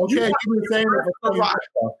work. Okay,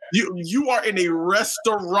 you are in a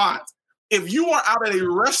restaurant. If you are out at a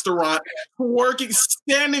restaurant working,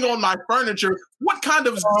 standing on my furniture, what kind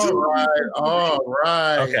of... All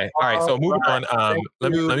right. Okay. All right. So moving on.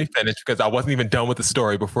 Let me finish because I wasn't even done with the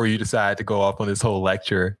story before you decided to go off on this whole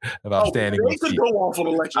lecture about standing on seats. Go off on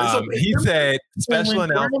a lecture. He said special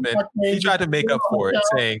announcement. He tried to make up for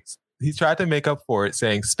it,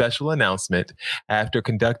 saying special announcement. After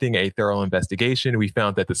conducting a thorough investigation, we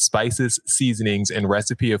found that the spices, seasonings, and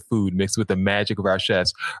recipe of food mixed with the magic of our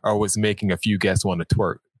chefs are what's making a few guests want to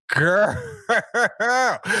twerk. Girl,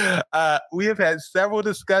 we have had several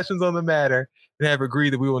discussions on the matter and have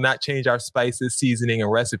agreed that we will not change our spices, seasoning,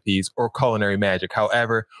 and recipes or culinary magic.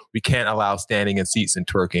 However, we can't allow standing in seats and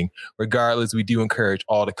twerking. Regardless, we do encourage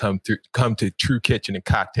all to come to True Kitchen and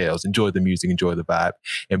Cocktails. Enjoy the music, enjoy the vibe,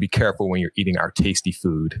 and be careful when you're eating our tasty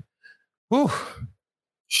food. Whew.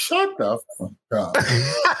 Shut the fuck up.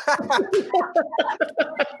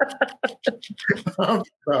 I'm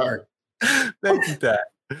sorry. Thank you, Dad.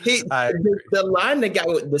 The line that got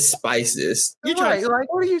with the spices. You're right. Like,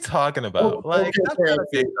 what are you talking about? Like, I'm trying to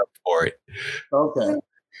make up for it. Okay.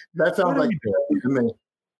 That sounds like to me.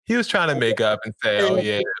 He was trying to make up and say, "Oh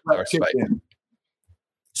yeah, our spices."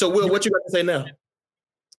 So, Will, what you got to say now?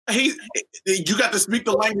 You got to speak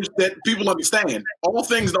the language that people understand. All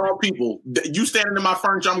things to all people. You standing in my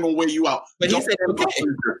furniture, I'm gonna wear you out. But he said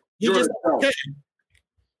okay.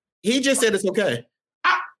 He just said it's okay.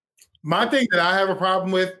 My thing that I have a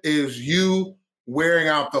problem with is you wearing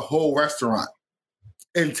out the whole restaurant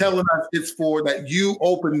and telling us it's for that you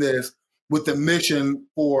open this with the mission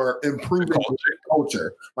for improving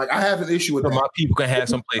culture. Like, I have an issue with that. My people can have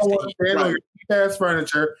some place to eat. Right. Ass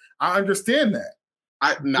furniture. I understand that.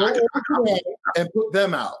 And put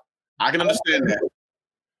them out. I can understand that.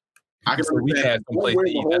 So we can have some place to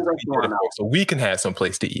eat. So we can have some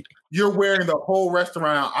place to eat. You're wearing the whole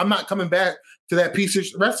restaurant out. I'm not coming back to that piece of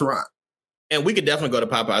restaurant. And we could definitely go to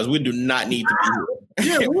Popeyes. We do not need to be here.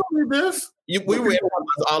 Yeah, we don't need this. We were at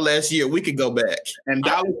Popeyes all last year. We could go back. And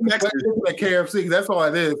Dallas, Texas. At KFC, that's all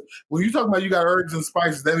it is. When you talk about you got herbs and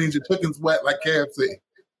spices, that means your chicken's wet like KFC.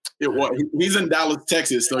 He's in Dallas,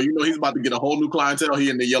 Texas, so you know he's about to get a whole new clientele. He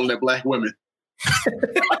in there yelling at black women.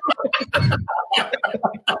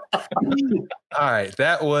 All right,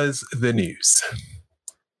 that was the news.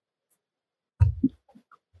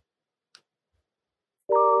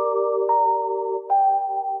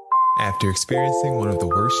 After experiencing one of the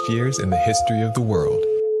worst years in the history of the world,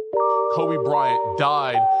 Kobe Bryant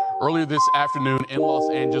died earlier this afternoon in Los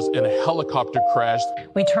Angeles in a helicopter crash.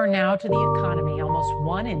 We turn now to the economy. Almost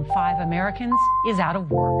 1 in 5 Americans is out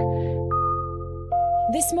of work.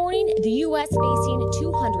 This morning, the U.S. facing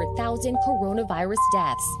 200,000 coronavirus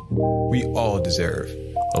deaths. we all deserve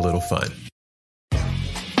a little fun.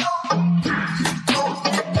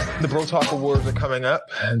 The Bro Talk Awards are coming up.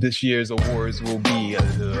 This year's awards will be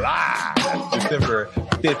live December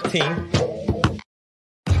 15th.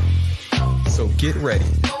 So get ready.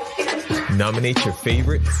 Nominate your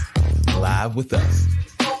favorites live with us.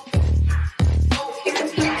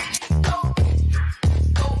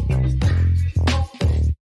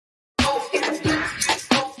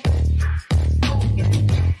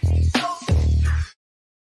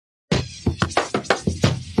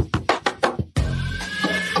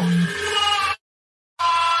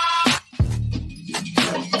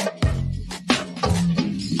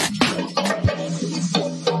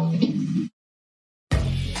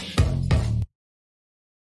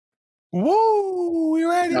 Woo! We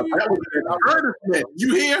ready?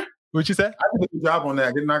 You hear? What you say? I did a good job on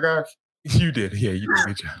that, didn't I, guys? You did. Yeah, you did a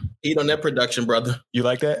good job. Eat on that production, brother. You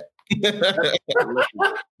like that?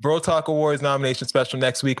 Bro Talk Awards nomination special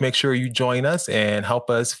next week. Make sure you join us and help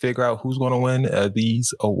us figure out who's going to win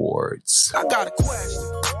these awards. I got a question.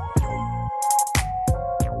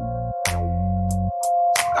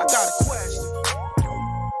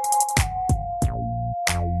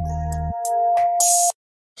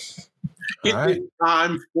 It is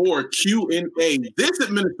time for Q&A. This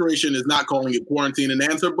administration is not calling it quarantine and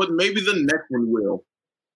answer, but maybe the next one will.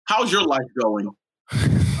 How's your life going?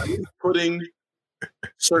 Are you putting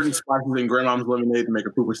certain spices in grandmom's lemonade to make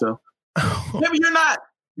her poop herself? Maybe you're not.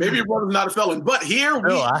 Maybe your brother's not a felon. But here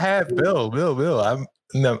Bill, I have Bill. Go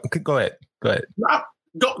ahead.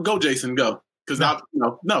 Go, Jason. Go. Because go.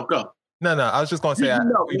 No. I was just going to say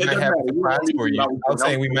we might have a surprise for you. I was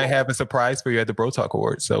saying we might have a surprise for you at the Bro Talk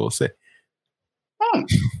Awards. So we'll see.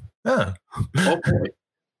 Okay. All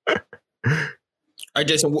right,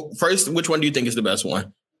 Jason. First, which one do you think is the best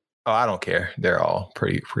one? Oh, I don't care. They're all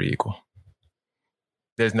pretty equal.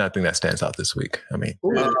 There's nothing that stands out this week. I mean,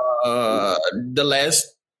 the last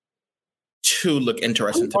two look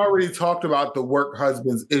interesting. We've already talked about the work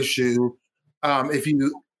husbands issue. If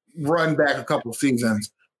you run back a couple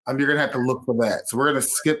seasons, you're going to have to look for that. So we're going to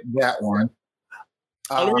skip that one.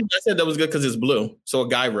 The reason I said that was good because it's blue. So a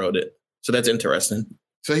guy wrote it. So that's interesting.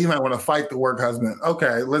 So he might want to fight the work husband.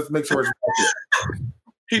 Okay, let's make sure it's Ratchet.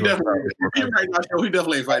 He definitely ain't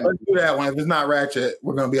fighting. Let's do that one. If it's not Ratchet,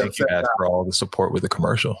 we're going to be upset. Thank you guys for all the support with the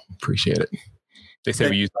commercial. Appreciate it. They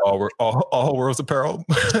say we use all World's Apparel.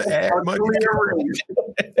 Add money.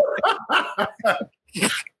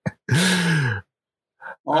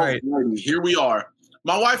 All right, here we are.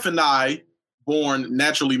 My wife and I, born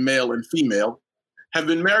naturally male and female, have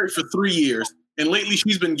been married for 3 years, and lately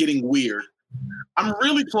she's been getting weird. I'm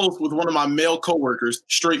really close with one of my male coworkers,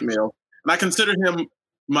 straight male, and I consider him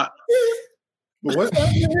my. What's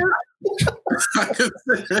that? I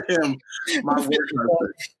consider him my work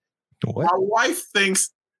husband. What? My wife thinks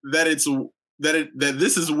that that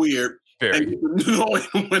this is weird. And knowing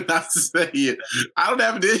when I say it, I don't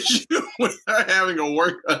have an issue with her having a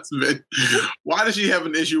work husband. Why does she have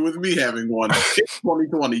an issue with me having one? It's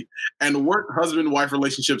 2020, and work husband-wife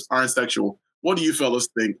relationships aren't sexual. What do you fellas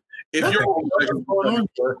think? If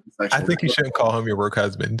I think you shouldn't call him your work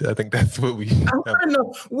husband. I think that's what we. I don't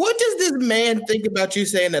know. What does this man think about you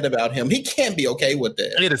saying that about him? He can't be okay with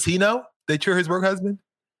that. Hey, does he know that you're his work husband?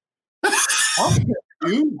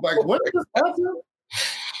 Like, what is happening?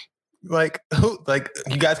 Like, who? Like,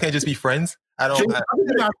 you guys can't just be friends? I don't.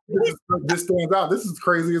 This stands out. This is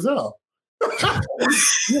crazy as hell.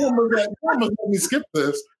 You almost let me skip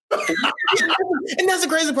this. And that's the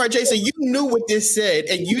crazy part, Jason. You knew what this said,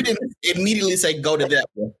 and you didn't immediately say, go to that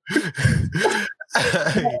one.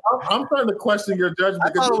 I'm starting to question your judgment. I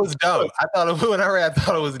thought it was dumb. When I read, I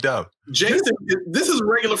thought it was dumb. Jason, this is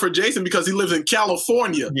regular for Jason because he lives in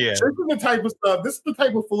California. Yeah. This is the type of stuff, this is the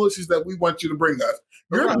type of foolishness that we want you to bring us.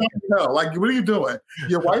 You're not hell. Like, what are you doing?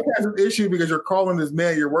 Your wife has an issue because you're calling this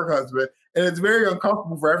man your work husband, and it's very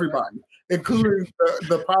uncomfortable for everybody, including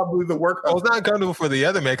probably the work husband. Well, it's not uncomfortable for the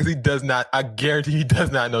other man because he does not, I guarantee he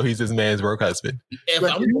does not know he's this man's work husband. If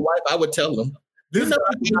I'm your wife, I would tell him. He's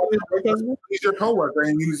your coworker,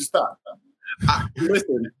 and you need to stop.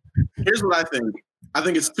 Listen, here's what I think. I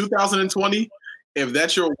think it's 2020. If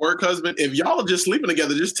that's your work husband, if y'all are just sleeping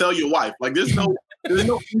together, just tell your wife. Like, there's no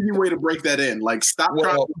easy way to break that in. Like, stop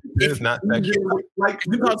trying. It's not sexual. Like,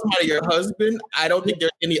 you call somebody your husband. I don't think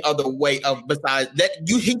there's any other way of besides that.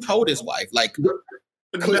 He told his wife. Like,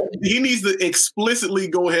 he needs to explicitly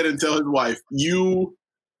go ahead and tell his wife, you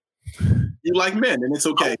like men, and it's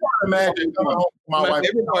okay. Imagine my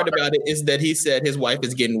favorite part about it is that he said his wife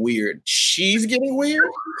is getting weird. She's getting weird.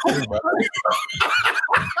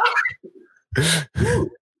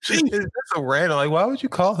 It's so random. Like, why would you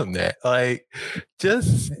call him that? Like,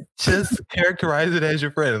 just characterize it as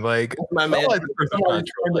your friend. Like, my man,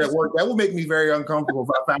 that would make me very uncomfortable if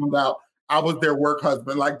I found out I was their work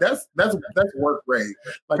husband. Like, that's work grade.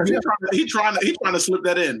 Like, he's trying to slip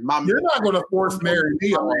that in. You're not going to force marry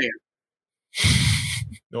me on man.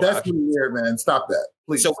 That's weird, man. Stop that,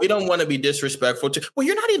 please. So we don't want to be disrespectful to. Well,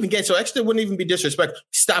 you're not even gay, so actually, it wouldn't even be disrespectful.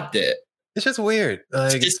 Stop that. It's just weird.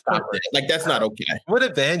 Like, just stop that. Like, that's not okay. What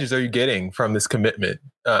advantages are you getting from this commitment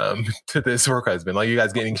to this work husband? Like, you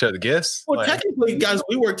guys getting each other gifts? Well, like, technically, guys,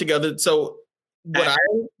 we work together. So what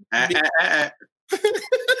I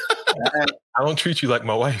don't treat you like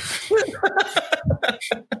my wife.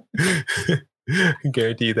 I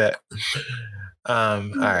guarantee you that. All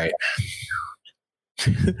right.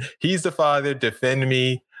 He's the father. Defend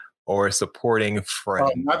me or supporting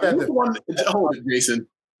friend. Hold it, Jason.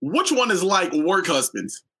 Which one is like work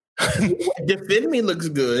husbands? Defend me looks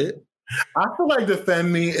good. I feel like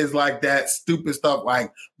defend me is like that stupid stuff,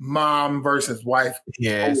 like mom versus wife.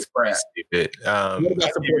 Yeah, it's pretty stupid. What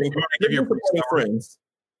about supporting friends?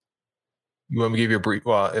 You want me to give you a brief?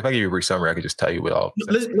 Well, if I give you a brief summary, I could just tell you what all.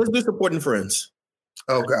 Let's do supporting friends.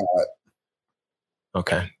 Oh God.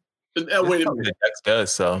 Okay. Wait a minute. Dex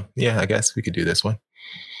does, so yeah, I guess we could do this one.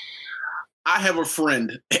 I have a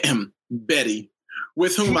friend, Betty,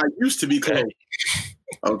 with whom I used to be close.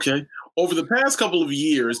 Okay. Over the past couple of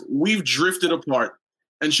years, we've drifted apart,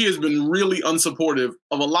 and she has been really unsupportive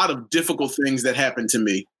of a lot of difficult things that happened to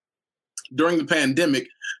me. During the pandemic,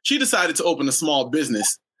 she decided to open a small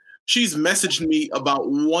business. She's messaged me about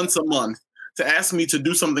once a month to ask me to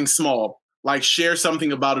do something small, like share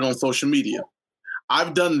something about it on social media.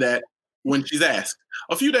 I've done that when she's asked.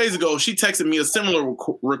 A few days ago, she texted me a similar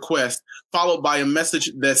request, followed by a message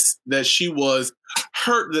that she was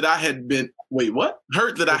hurt that I had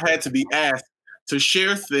to be asked to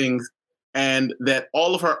share things, and that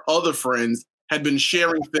all of her other friends had been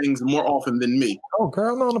sharing things more often than me. Oh,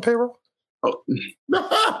 girl, I'm on the payroll. Oh,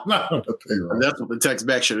 not on the payroll. That's what the text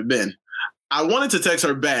back should have been. I wanted to text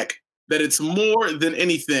her back that it's more than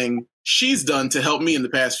anything she's done to help me in the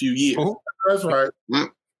past few years. Oh, that's right.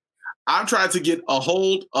 I've tried to get a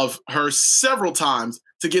hold of her several times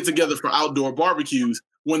to get together for outdoor barbecues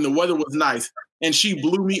when the weather was nice, and she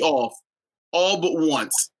blew me off all but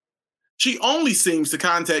once. She only seems to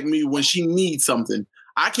contact me when she needs something.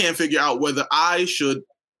 I can't figure out whether I should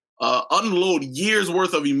unload years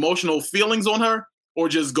worth of emotional feelings on her or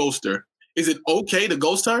just ghost her. Is it okay to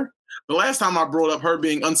ghost her? The last time I brought up her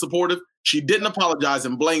being unsupportive, she didn't apologize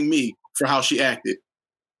and blame me for how she acted.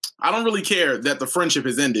 I don't really care that the friendship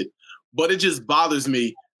has ended, but it just bothers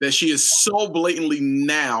me that she is so blatantly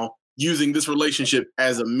now using this relationship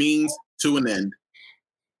as a means to an end.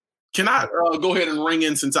 Can I go ahead and ring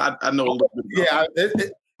in since I know a little bit? Yeah,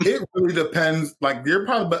 it really depends. Like, you're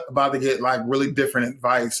probably about to get like really different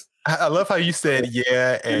advice. I love how you said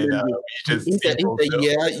yeah, and you just he said,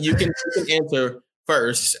 yeah. You can answer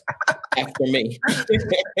first after me.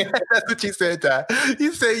 That's what you said, Ty.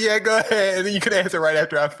 You said yeah, go ahead, and then you could answer right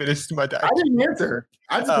after I finished my time. I didn't answer.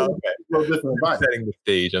 I just different advice. Setting the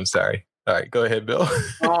stage. I'm sorry. All right, go ahead, Bill.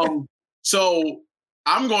 So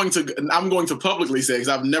I'm going to publicly say, because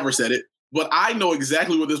I've never said it, but I know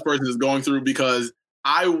exactly what this person is going through because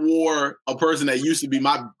I wore a person that used to be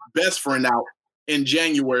my best friend out in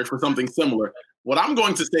January for something similar. What I'm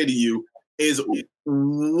going to say to you is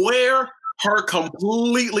wear her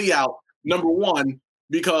completely out. Number one,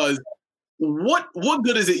 because what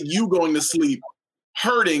good is it you going to sleep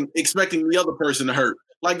hurting, expecting the other person to hurt?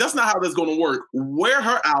 Like, that's not how that's going to work. Wear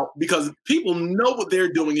her out because people know what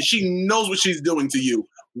they're doing and she knows what she's doing to you.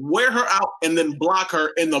 Wear her out and then block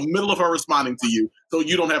her in the middle of her responding to you so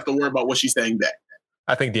you don't have to worry about what she's saying back.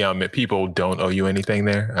 I think people don't owe you anything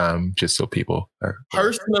there. Just so people are.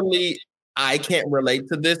 Personally, I can't relate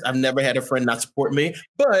to this. I've never had a friend not support me.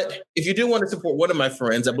 But if you do want to support one of my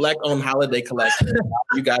friends, a Black-owned holiday collection,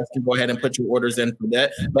 you guys can go ahead and put your orders in for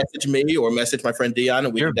that. Message me or message my friend Dion.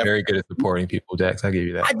 And You're very good at supporting people, Dex. I give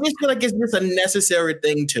you that. I just feel like it's just a necessary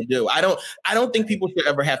thing to do. I don't think people should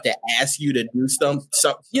ever have to ask you to do something.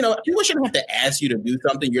 People shouldn't have to ask you to do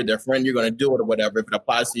something. You're their friend. You're going to do it or whatever. If it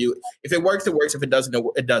applies to you, if it works, it works. If it doesn't,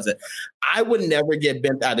 it doesn't. I would never get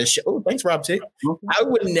bent out of shape. Oh, thanks, Rob T. I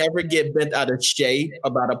would never get bent out of shape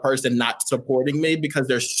about a person not supporting me because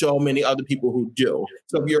there's so many other people who do.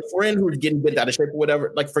 So if you're a friend who's getting bent out of shape or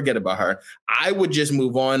whatever, like, forget about her. I would just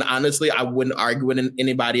move on. Honestly, I wouldn't argue with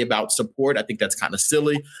anybody about support. I think that's kind of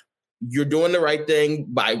silly. You're doing the right thing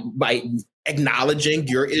by acknowledging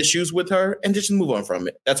your issues with her and just move on from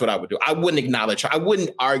it. That's what I would do. I wouldn't acknowledge her. I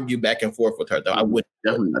wouldn't argue back and forth with her, though. I would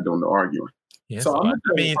definitely not doing the arguing. Yeah, so I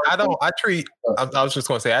was just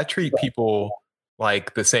going to say, I treat people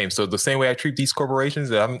like the same. So the same way I treat these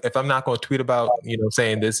corporations, if I'm not going to tweet about,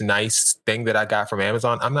 saying this nice thing that I got from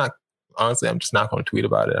Amazon, I'm just not going to tweet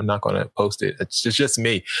about it. I'm not going to post it. It's just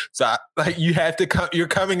me. So you have to come, you're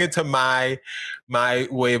coming into my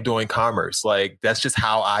way of doing commerce. Like, that's just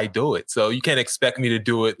how I do it. So you can't expect me to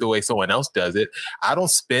do it the way someone else does it. I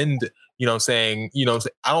don't spend, I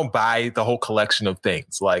don't buy the whole collection of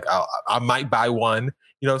things. Like, I might buy one,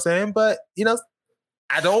 but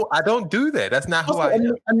I don't do that. That's not who I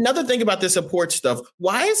am. Another thing about the support stuff,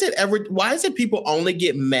 why is it people only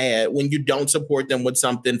get mad when you don't support them with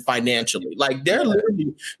something financially? Like, there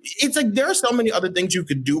are so many other things you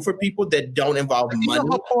could do for people that don't involve money. You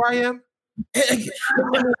know how poor I am?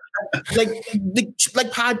 like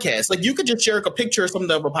podcasts, like, you could just share a picture or something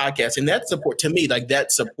of a podcast, and that's support to me. Like,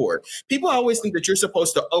 that's support. People always think that you're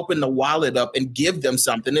supposed to open the wallet up and give them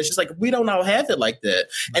something. It's just like, we don't all have it like that.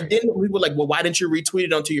 And then we were like, well, why didn't you retweet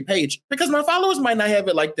it onto your page? Because my followers might not have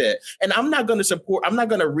it like that, and I'm not going to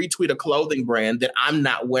retweet a clothing brand that I'm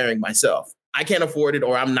not wearing myself. I can't afford it,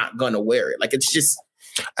 or I'm not going to wear it. Like, it's just,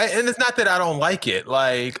 and it's not that I don't like it.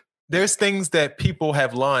 Like, there's things that people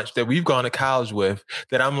have launched that we've gone to college with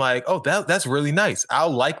that I'm like, oh, that's really nice. I'll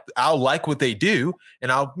like what they do, and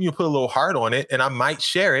I'll put a little heart on it, and I might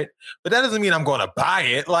share it, but that doesn't mean I'm going to buy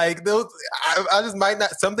it. Like, I just might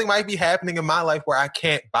not. Something might be happening in my life where I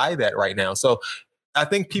can't buy that right now. So I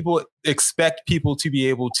think people expect people to be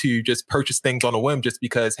able to just purchase things on a whim just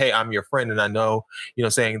because, hey, I'm your friend, and I know,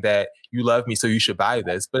 saying that you love me, so you should buy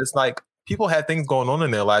this. But it's like, people have things going on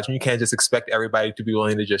in their lives, and you can't just expect everybody to be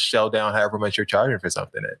willing to just shell down however much you're charging for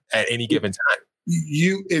something at any given time.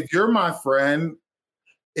 If you're my friend,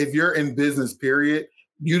 if you're in business, period,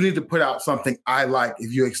 you need to put out something I like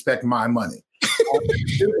if you expect my money.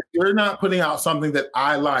 If you're not putting out something that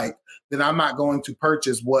I like, then I'm not going to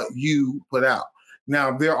purchase what you put out.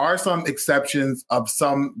 Now, there are some exceptions of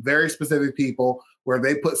some very specific people where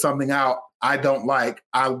they put something out I don't like.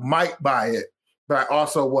 I might buy it, but I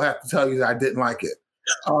also will have to tell you that I didn't like it.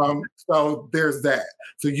 So there's that.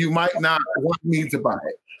 So you might not want me to buy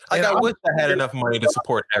it. Like, I wish I had enough money to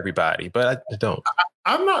support everybody, but I don't.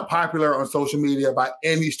 I'm not popular on social media by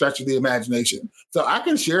any stretch of the imagination. So I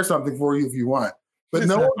can share something for you if you want. But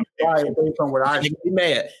no one can buy it based on what I do. They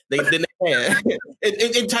mad. They're mad.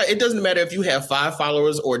 It doesn't matter if you have 5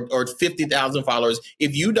 followers or 50,000 followers.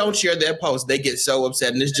 If you don't share their post, they get so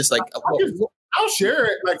upset. And it's just like, I'll share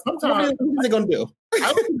it. Like, sometimes, what are they going to do?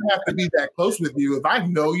 I don't even have to be that close with you. If I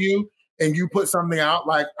know you and you put something out,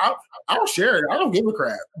 like, I'll share it. I don't give a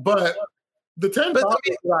crap. But the 10 followers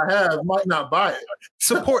that I have might not buy it.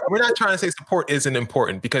 Support. We're not trying to say support isn't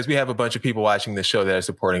important, because we have a bunch of people watching the show that are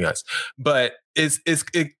supporting us. But it's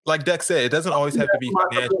like Dex said, it doesn't always have to be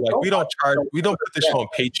financial. Like, we don't put the show on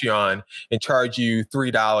Patreon and charge you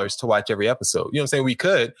 $3 to watch every episode. You know what I'm saying? We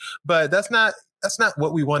could, but that's not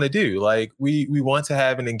what we want to do. Like, we want to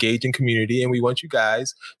have an engaging community, and we want you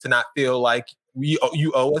guys to not feel like you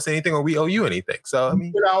owe us anything or we owe you anything. So, I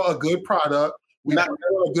mean, put out a good product. We put out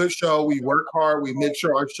a good show. We work hard. We make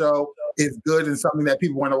sure our show is good and something that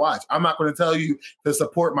people want to watch. I'm not going to tell you to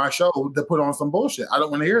support my show to put on some bullshit. I don't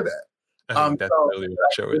want to hear that. That's really what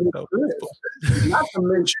the show is. Not to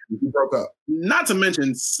mention, you broke up. Not to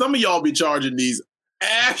mention, some of y'all be charging these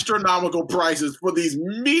astronomical prices for these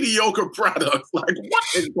mediocre products. Like, what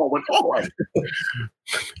is going on?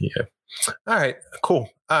 Yeah. All right. Cool.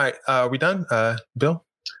 All right. Are we done, Bill?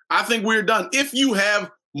 I think we're done. If you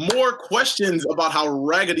have more questions about how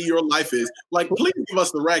raggedy your life is, like, please give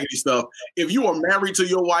us the raggedy stuff. If you are married to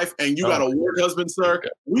your wife and you got a work husband, sir,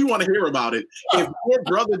 we want to hear about it. If your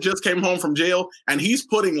brother just came home from jail and he's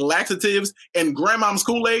putting laxatives in grandmom's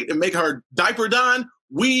Kool-Aid and make her diaper done,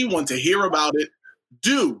 we want to hear about it.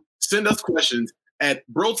 Do send us questions at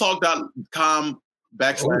brotalk.com/.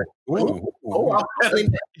 I mean,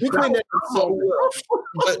 you cleaned that up so well.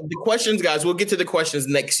 But the questions, guys, we'll get to the questions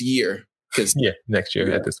next year. Next year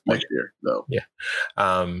at this point. Next year, no. Yeah.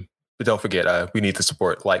 But don't forget, we need to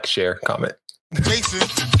support, like, share, comment. Jason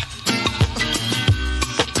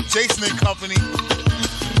and Company.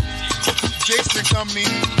 Jason and Company.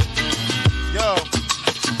 Yo.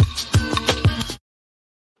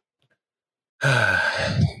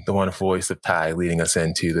 The wonderful voice of Ty leading us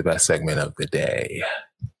into the best segment of the day.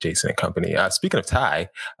 Jason and Company. Speaking of Ty,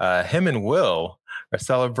 him and Will are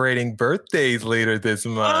celebrating birthdays later this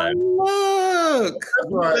month. Look,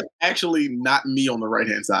 that's actually not me on the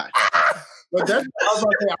right-hand side. But that's, I was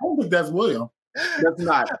about to say, I don't think that's William. That's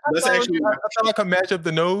not. That's actually. I felt like I match up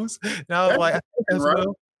the nose. And I was like, I think that's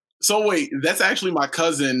Will. So wait, that's actually my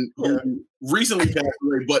cousin who recently passed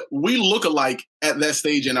away, but we look alike at that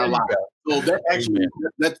stage in our life. So that actually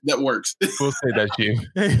that works. We'll say that's you.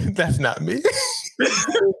 That's not me.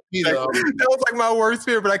 That was like my worst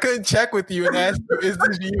fear, but I couldn't check with you and ask you, is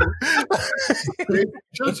this you? You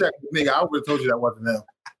should check with me. I would have told you that wasn't him.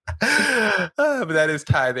 But that is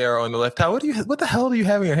Ty there on the left. Ty, what the hell do you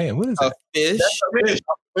have in your hand? What is it? Fish.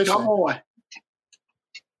 Fish. Come on.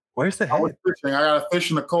 Where's the head? I was fishing. I got a fish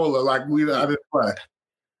and a cola like I didn't play.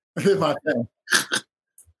 I did my thing.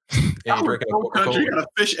 Yeah, you drinking a Coca-Cola. You got a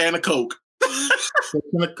fish and a Coke. Fish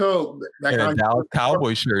and a Coke. And a Dallas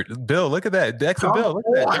Cowboy shirt. Bill, look at that. Dex and Bill, look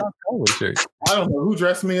at that Dallas Cowboy shirt. I don't know who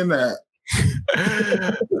dressed me in that.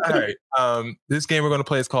 All right. This game we're going to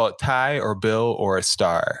play is called Ty or Bill or a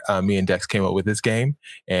Star. Me and Dex came up with this game,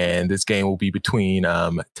 and this game will be between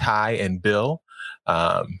Ty and Bill.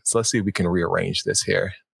 So let's see if we can rearrange this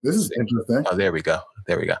here. This is interesting. Oh, there we go.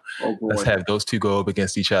 Oh, let's have those two go up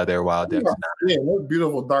against each other while Dex. Yeah, what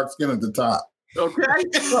beautiful dark skin at the top. Okay.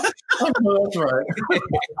 That's right.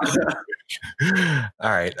 All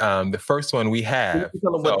right. The first one we have.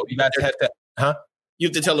 So you guys have to, huh? You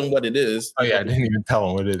have to tell them what it is. Oh, yeah. I didn't even tell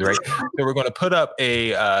them what it is, right? So we're going to put up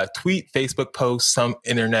a tweet, Facebook post, some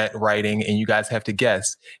internet writing, and you guys have to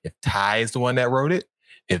guess if Ty is the one that wrote it,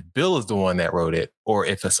 if Bill is the one that wrote it, or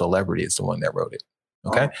if a celebrity is the one that wrote it.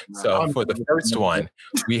 Okay. So for the first one,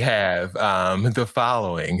 we have the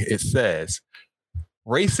following. It says,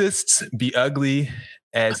 racists be ugly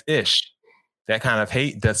as ish. That kind of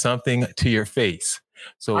hate does something to your face.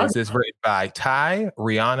 So is this written by Ty,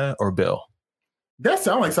 Rihanna, or Bill? That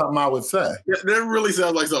sounds like something I would say. That really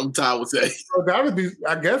sounds like something Ty would say. So that would be,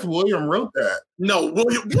 I guess William wrote that. No,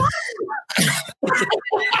 William, what?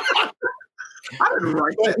 I didn't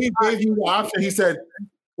write that. He gave you the option. He said,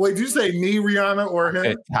 wait, did you say me, Rihanna, or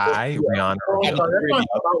him? Ty, Rihanna. Oh, that's not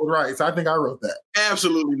I was right. So I think I wrote that.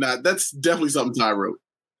 Absolutely not. That's definitely something Ty wrote.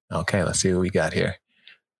 Okay, let's see what we got here.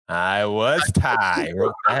 I was Ty.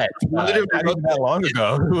 Wrote that. Not even that long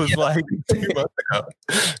ago. It was like 2 months ago.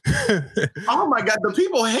 Oh my God, the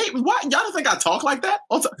people hate me. What? Y'all don't think I talk like that?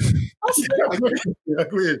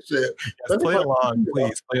 Weird shit. Yes, play along,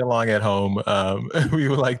 please. Play along at home. We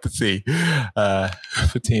would like to see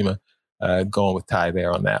Fatima going with Ty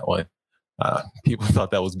there on that one. People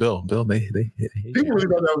thought that was Bill. Bill, they people really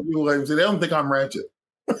thought that was you. Like, they don't think I'm ratchet.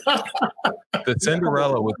 The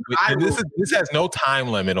Cinderella with this has no time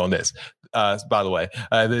limit on this. By the way,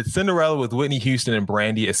 the Cinderella with Whitney Houston and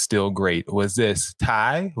Brandy is still great. Was this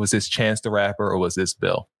Ty? Was this Chance the Rapper? Or was this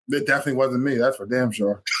Bill? It definitely wasn't me. That's for damn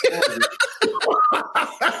sure.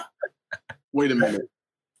 Wait a minute.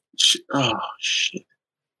 Oh shit!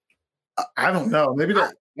 I don't know. Maybe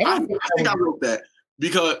that. I think I wrote that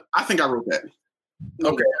because I think I wrote that.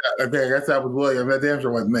 Okay. I guess that was William. That damn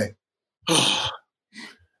sure wasn't me.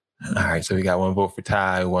 All right, so we got one vote for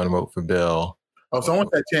Ty, one vote for Bill. Oh, someone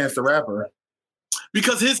said Chance the Rapper.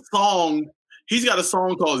 Because his song, he's got a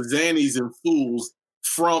song called Zannies and Fools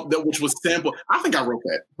which was sampled. I think I wrote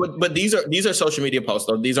that. But these are social media posts,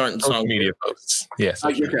 though. These aren't social media posts. Yes.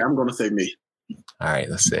 Okay, I'm going to say me. All right,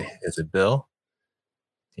 let's see. Is it Bill?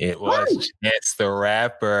 It was Chance the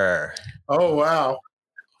Rapper. Oh, wow.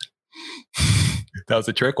 That was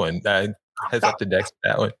a trick one. Heads up to Dex for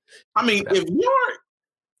that one. I mean, if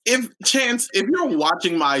you're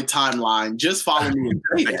watching my timeline, just follow me and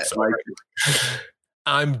say that. Like,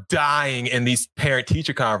 I'm dying in these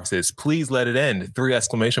parent-teacher conferences. Please let it end. 3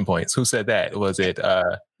 exclamation points. Who said that? Was it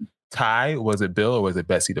Ty? Was it Bill? Or was it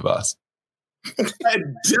Betsy DeVos? That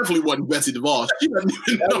definitely wasn't Betsy DeVos. She doesn't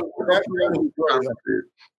even know.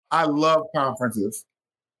 I love conferences.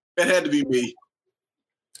 It had to be me.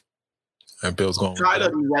 And Bill's going. Ty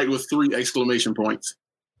doesn't write with 3 exclamation points.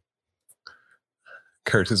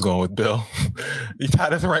 Curtis is going with Bill. Ty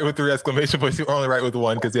doesn't write with 3 exclamation points. You only write with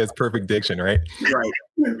 1 because he has perfect diction, right? Right.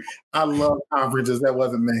 I love conferences. That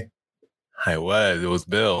wasn't me. It was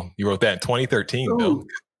Bill. You wrote that in 2013, ooh.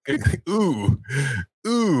 Bill.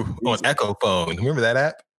 Ooh. On Echo Phone. Remember that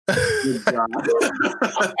app?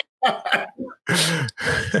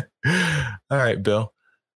 All right, Bill.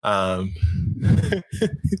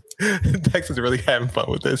 Dex is really having fun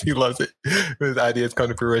with this. He loves it. His ideas come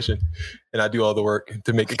to fruition, and I do all the work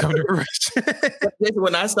to make it come to fruition.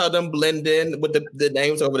 When I saw them blend in with the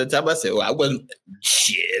names over the top, I said, well, I wasn't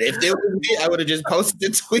shit. If they were me, I would have just posted the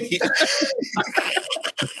tweet.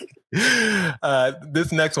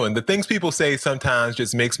 This next one, the things people say sometimes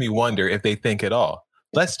just makes me wonder if they think at all.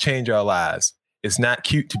 Let's change our lives. It's not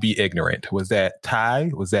cute to be ignorant. Was that Ty?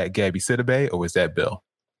 Was that Gabby Sidibe? Or was that Bill?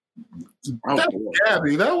 That's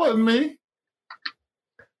Gabby. That wasn't me.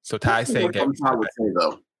 So Ty said Gabby Sidibe.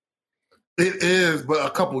 Though. It is, but a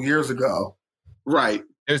couple years ago. Right.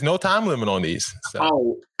 There's no time limit on these. So.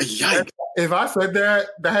 Oh, yikes. If I said that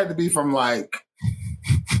had to be from like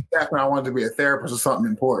back when I wanted to be a therapist or something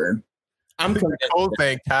important. I'm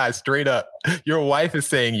saying Ty straight up. Your wife is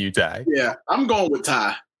saying you, Ty. Yeah, I'm going with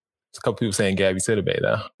Ty. There's a couple people saying Gabby Sidibe,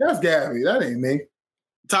 though. That's Gabby. That ain't me.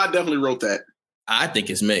 Ty definitely wrote that. I think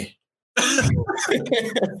it's me.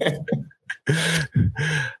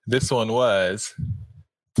 This one was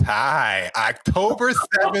Ty, October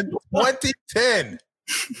 7th, 2010.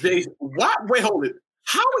 What? Wait, hold it.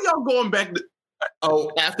 How are y'all going back to...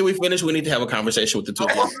 Oh, after we finish, we need to have a conversation with the two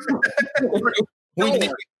of them.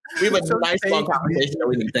 We have a nice long conversation that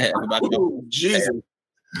we need to have about it. Jesus.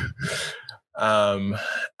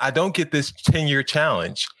 I don't get this 10-year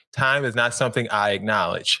challenge. Time is not something I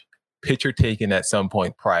acknowledge. Picture taken at some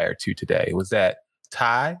point prior to today. Was that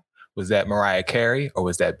Ty? Was that Mariah Carey? Or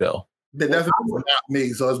was that Bill? That's not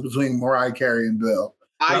me. So it's between Mariah Carey and Bill.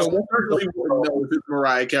 I certainly wouldn't know if it's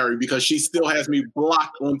Mariah Carey because she still has me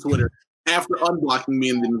blocked on Twitter after unblocking me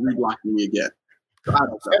and then reblocking me again. So I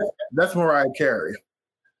don't know. That's Mariah Carey.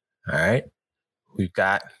 All right. We've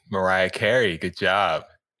got Mariah Carey. Good job.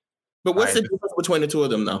 But what's the difference between the two of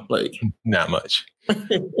them, though? Like, not much.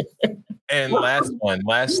 And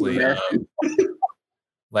lastly,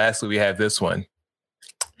 we have this one.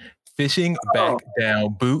 Fishing back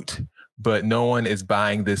down boot, but no one is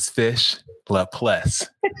buying this fish. La Place.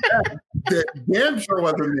 Damn sure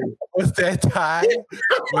wasn't me. Was that Ty?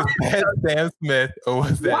 Was that Sam Smith? Or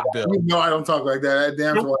was that Bill? No, I don't talk like that. That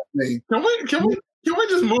damn sure wasn't me. Can we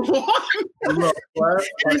just move on?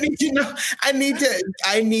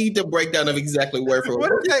 I need the breakdown of exactly word for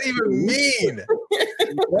word. What does that even mean?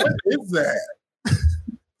 What is that?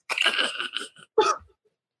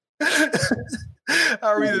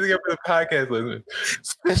 I'll read it again for the podcast listeners.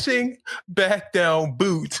 Fishing back down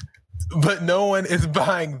boot, but no one is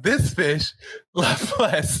buying this fish. La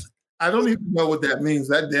Place. I don't even know what that means.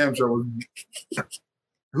 That damn sure was.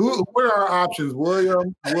 What are our options?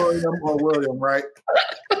 William, or William, right?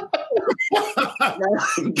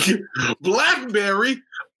 Blackberry.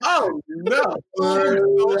 Oh no.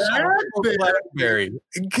 Blackberry.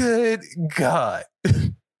 Good God.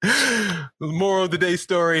 The moral of the day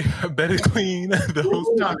story, better clean. The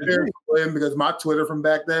host not very William because my Twitter from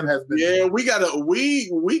back then has been. Yeah, we got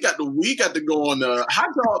to go on the hot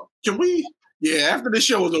dog. Can we? Yeah, after this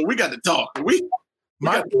show is over, we got to talk.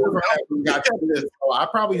 My Twitter got this. So I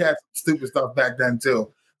probably had some stupid stuff back then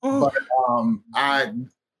too. But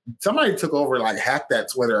somebody took over, like hacked that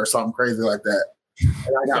Twitter or something crazy like that.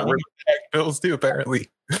 And I got hacked Bill's too, apparently.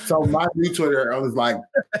 So my new Twitter, I was like,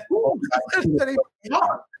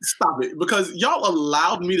 stop it, because y'all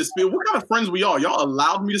allowed me to speak. What kind of friends we are? Y'all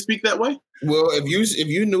allowed me to speak that way? Well, if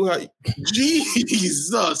you knew how,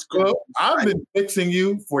 Jesus, well, I've been fixing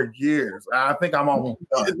you for years. I think I'm almost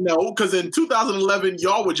done. No, because in 2011,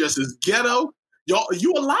 y'all were just as ghetto.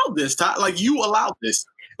 You allowed this, Ty. Like you allowed this.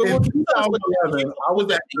 In 2011, I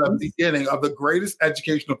was at the beginning of the greatest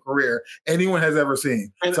educational career anyone has ever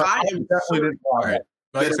seen. And so I definitely didn't want it.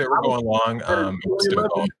 Like I said, we're going long.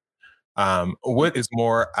 What is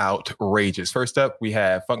more outrageous? First up, we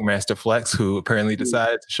have Funkmaster Flex, who apparently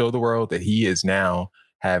decided to show the world that he is now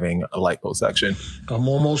having a liposuction. I'm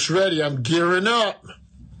almost ready. I'm gearing up.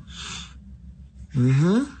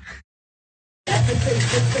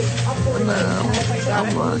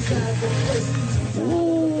 I'm working.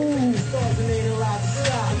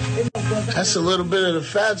 That's a little bit of the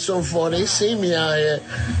fat so far. They see me out here.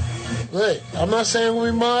 Look, I'm not saying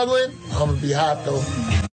we're modeling. I'm going to be hot, though.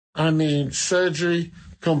 I mean, surgery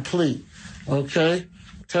complete. Okay?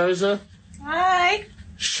 Terza? Hi.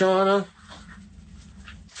 Shauna?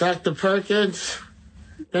 Dr. Perkins?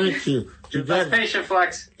 Thank you. You got patient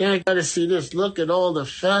flex. Yeah, I got to see this. Look at all the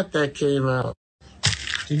fat that came out.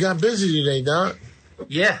 You got busy today, Doc.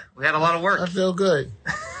 Yeah, we had a lot of work. I feel good.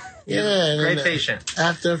 Yeah. Great patient.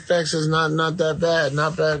 After effects is not that bad.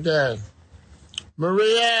 Not bad.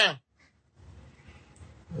 Maria!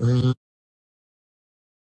 Mm-hmm.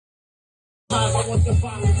 Make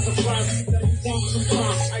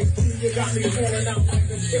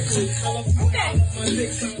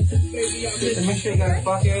sure you got a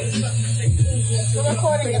bucket. We're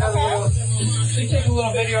recording it, okay? You take a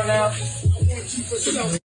little video now.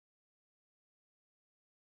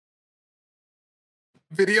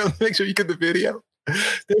 Video, make sure you get the video.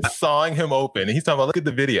 They're sawing him open. And he's talking about, look at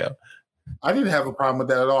the video. I didn't have a problem with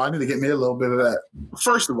that at all. I need to get me a little bit of that.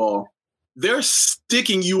 First of all, they're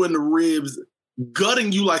sticking you in the ribs,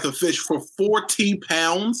 gutting you like a fish for 14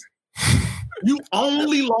 pounds. You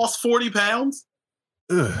only lost 40 pounds?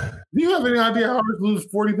 Ugh. Do you have any idea how hard to lose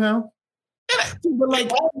 40 pounds? But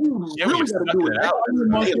like, all you really got to do it.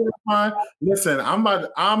 Listen, I'm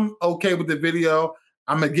okay with the video.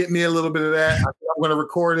 I'm gonna get me a little bit of that. I'm gonna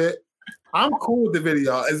record it. I'm cool with the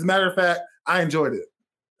video. As a matter of fact, I enjoyed it.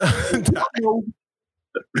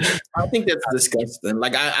 I think that's disgusting.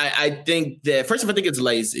 Like I think that first of all, I think it's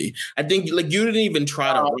lazy. I think like you didn't even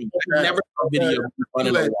try to never saw a video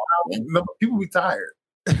running like, people be tired.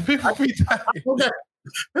 People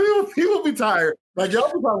be tired. Like y'all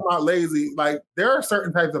be talking about lazy. Like there are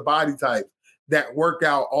certain types of body types that work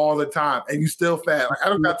out all the time and you still fat. Like I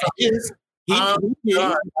don't got time.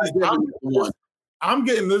 I'm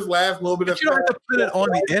getting this last little bit of. You don't have to put it on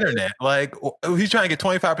the internet. Like he's trying to get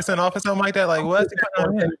 25% off or something like that. Like what?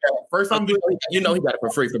 First, I'm doing. You know, he got it for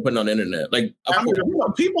free for putting on the internet. Like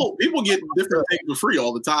people get different things for free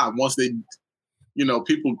all the time. Once they,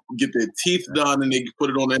 people get their teeth done and they put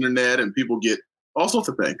it on the internet, and people get all sorts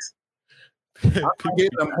of things. I'm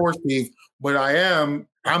getting them horse teeth, but I'm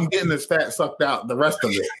getting this fat sucked out. The rest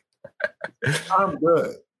of it, I'm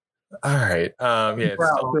good. All right. Yeah.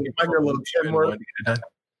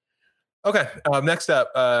 Okay. Next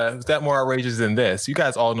up, is that more outrageous than this? You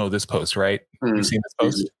guys all know this post, right? You've seen this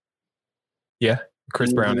post? Yeah.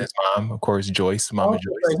 Chris Brown and his mom, of course, Joyce, Mama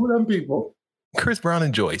Joyce. Who them people? Chris Brown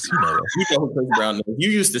and Joyce. You know that. You know who Chris Brown is. You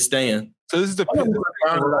used to stand. So this is the picture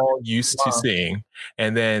we're all used to seeing.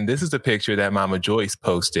 And then this is the picture that Mama Joyce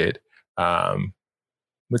posted.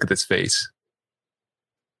 Look at this face.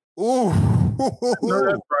 Ooh. No,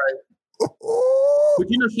 that's right. But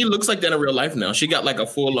she looks like that in real life now. She got like a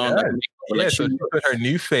full on. Yeah, so she put her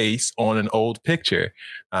new face on an old picture.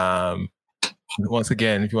 Once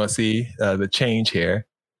again, if you want to see the change here,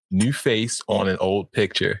 new face on an old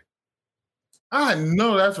picture. I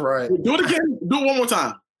know that's right. Do it again. Do it one more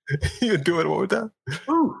time. You do it one more time.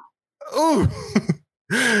 Ooh. Ooh.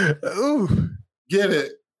 Ooh. Get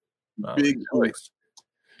it. Big choice.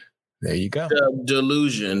 There you go. The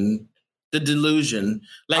delusion.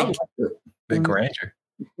 Like the grandeur.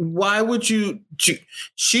 Why would you?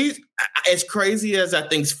 She's as crazy as I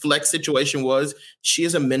think Flex situation was. She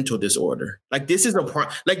has a mental disorder. Like this is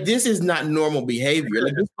this is not normal behavior.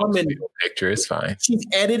 Like this woman picture is fine. She's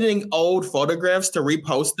editing old photographs to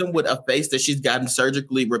repost them with a face that she's gotten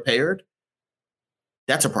surgically repaired.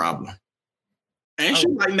 That's a problem. And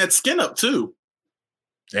she's lighting that skin up too.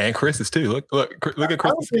 And Chris's too. Look at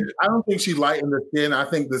Chris's skin. I don't think she lightened the skin. I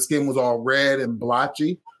think the skin was all red and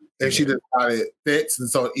blotchy, and she decided it fits, and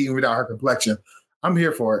so it evened out her complexion. I'm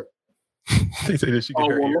here for it. They say that she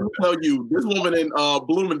let me tell you, this woman in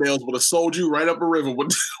Bloomingdale's would have sold you right up a river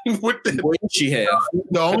with the what she have.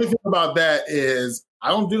 The only thing about that is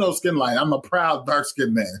I don't do no skin lighting. I'm a proud dark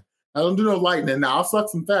skinned man. I don't do no lightening. Now I'll suck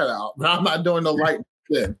some fat out, but I'm not doing no lightening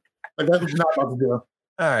skin. Like that's what you're not about to do.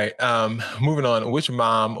 All right. Moving on. Which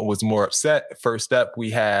mom was more upset? First up,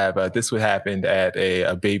 we have this would happened at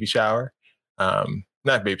a baby shower. Not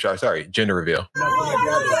baby shower. Sorry, gender reveal. What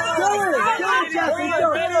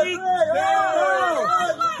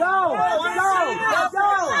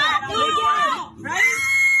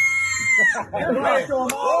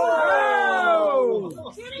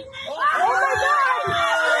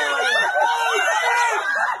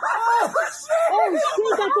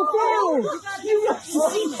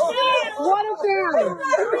a fail!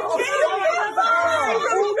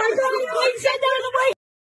 Oh my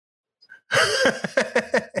God!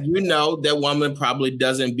 You know that woman probably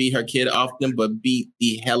doesn't beat her kid often, but beat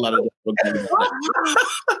the hell out of the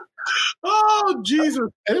Oh, Jesus.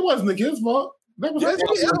 And it wasn't the kid's fault. That was it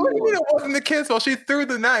wasn't the kid's fault. She threw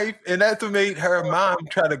the knife, and that's what made her mom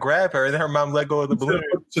try to grab her, and then her mom let go of the balloon.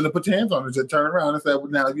 Should have put your hands on her to turn around and said,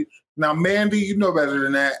 well, now, Mandy, you know better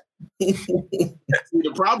than that.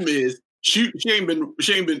 The problem is, she ain't been,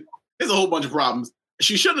 there's a whole bunch of problems.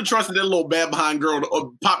 She shouldn't have trusted that little bad behind girl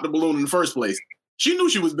to pop the balloon in the first place. She knew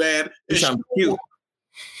she was bad. It's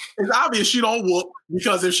obvious she don't whoop,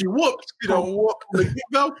 because if she whooped,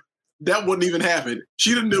 that wouldn't even happen.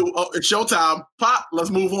 She didn't do, it's showtime, pop, let's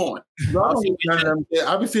move on.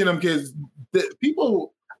 I've been seeing them kids,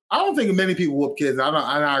 people, I don't think many people whoop kids.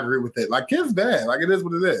 I agree with it. Like, kids bad. Like, it is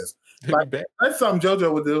what it is. Like, that's something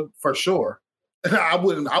JoJo would do for sure. I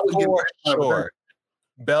wouldn't get sure.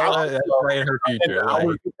 Bella, that's right in her future. I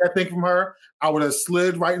would get that thing from her. I would have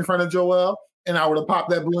slid right in front of Joelle, and I would have popped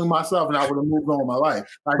that balloon myself, and I would have moved on with my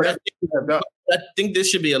life. Like, I think this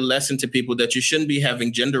should be a lesson to people that you shouldn't be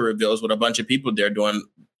having gender reveals with a bunch of people there during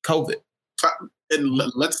COVID. And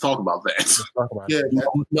let's talk about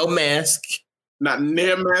that. No mask. Not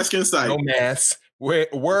near mask in sight. No mask.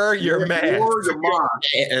 Where your mask?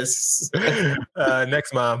 Yes.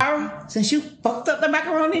 Next, Mom. Since you fucked up the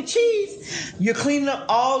macaroni and cheese, you're cleaning up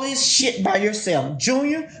all this shit by yourself.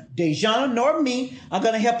 Junior, Dejana, nor me are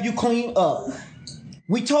going to help you clean up.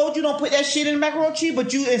 We told you don't put that shit in the macaroni and cheese,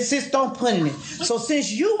 but you insist on putting it. So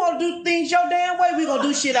since you want to do things your damn way, we're going to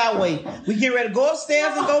do shit our way. We get ready to go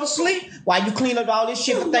upstairs and go to sleep while you clean up all this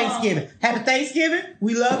shit for Thanksgiving. Happy Thanksgiving.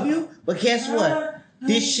 We love you. But guess what?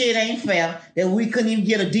 This shit ain't fair that we couldn't even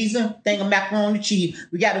get a decent thing of macaroni and cheese.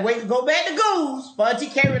 We got to wait to go back to Goose for Auntie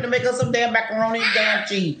Karen to make us some damn macaroni and damn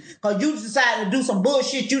cheese. Because you decided to do some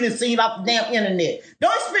bullshit you didn't see off the damn internet.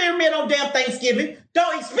 Don't experiment on damn Thanksgiving.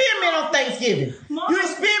 Don't experiment on Thanksgiving. Mom, you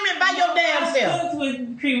experiment by your damn self. I've cooked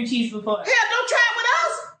with cream cheese before. Hell, don't try it with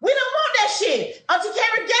us. We don't want that shit. Auntie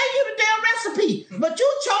Karen gave you the damn recipe, but you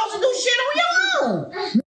chose to do shit on your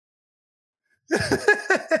own.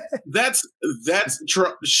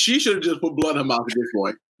 She should have just put blood in her mouth at this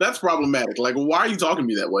point. That's problematic. Like, why are you talking to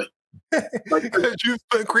me that way? Like, you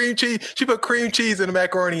put cream cheese. She put cream cheese in the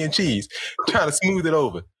macaroni and cheese, trying to smooth it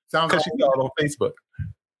over. Sounds because she saw it on Facebook.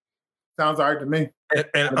 Sounds all right to me.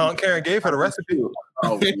 And Aunt Karen gave her the recipe.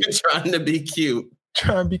 Trying to be cute.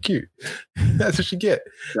 Trying to be cute. That's what she get.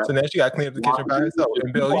 Yeah. So now she got to clean up the kitchen by herself.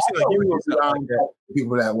 And Bill, you seem like you would do something like that.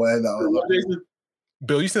 People that way, though.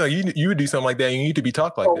 Bill, you seem like you would do something like that. And you need to be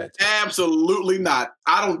talked like that. Absolutely not.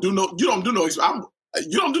 You don't do no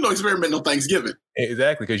experiment on Thanksgiving.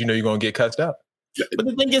 Exactly, because you know you're gonna get cussed out. But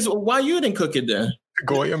the thing is, why you didn't cook it then?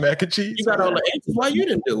 Goya mac and cheese. You got all the answers. Why you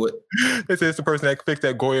didn't do it? This is the person that fixed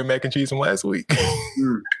that Goya mac and cheese from last week.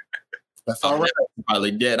 That's all right.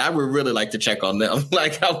 Probably dead. I would really like to check on them.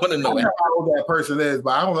 Like, I want to know how old that person is,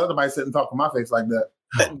 but I don't let anybody sit and talk to my face like that.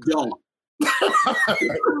 Don't.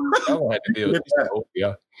 I won't have to deal with this. Yeah.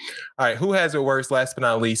 All right. Who has it worse? Last but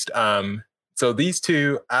not least. So these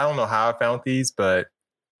two, I don't know how I found these, but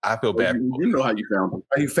I feel bad. You know how you found them.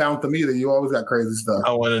 How you found them either. You always got crazy stuff.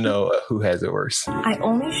 I want to know who has it worse. I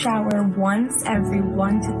only shower once every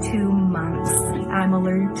 1 to 2 months. I'm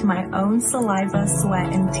allergic to my own saliva,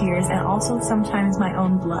 sweat, and tears, and also sometimes my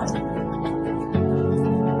own blood.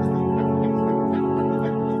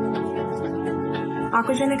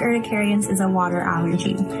 Aquagenic urticarians is a water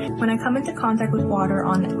allergy. When I come into contact with water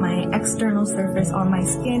on my external surface, on my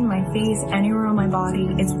skin, my face, anywhere on my body,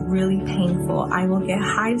 it's really painful. I will get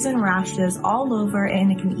hives and rashes all over, and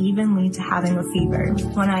it can even lead to having a fever.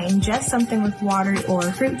 When I ingest something with water or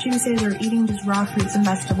fruit juices or eating just raw fruits and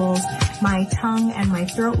vegetables, my tongue and my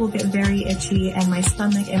throat will get very itchy, and my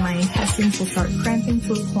stomach and my intestines will start cramping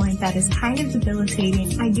to a point that is kind of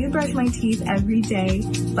debilitating. I do brush my teeth every day,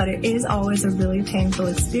 but it is always a really painful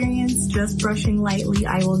experience. Just brushing lightly,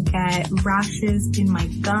 I will get rashes in my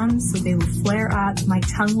gums, so they will flare up. My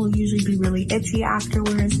tongue will usually be really itchy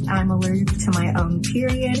afterwards. I'm allergic to my own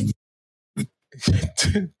period.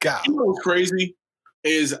 God. You know what's crazy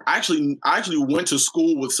is I actually went to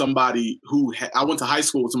school with somebody who I went to high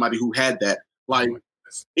school with somebody who had that. Like,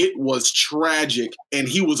 it was tragic, and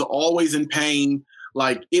he was always in pain.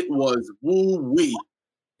 Like, it was woo-wee.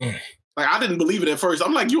 Like, I didn't believe it at first.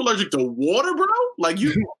 I'm like, you allergic to water, bro? Like,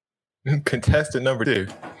 you... Contestant number 2.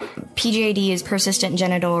 PGAD is persistent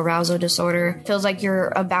genital arousal disorder. Feels like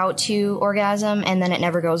you're about to orgasm, and then it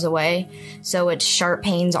never goes away. So it's sharp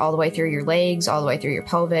pains all the way through your legs, all the way through your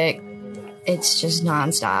pelvic. It's just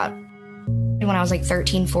nonstop. When I was like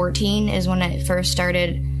 13, 14 is when I first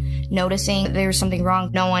started noticing there was something wrong.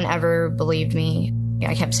 No one ever believed me.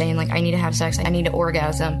 I kept saying, like, I need to have sex. I need to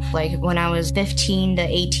orgasm. Like, when I was 15 to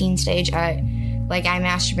 18 stage, I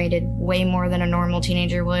masturbated way more than a normal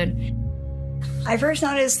teenager would. I first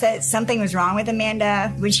noticed that something was wrong with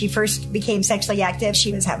Amanda when she first became sexually active.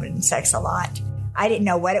 She was having sex a lot. I didn't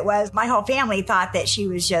know what it was. My whole family thought that she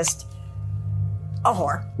was just a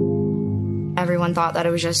whore. Everyone thought that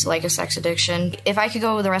it was just like a sex addiction. If I could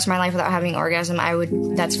go the rest of my life without having an orgasm,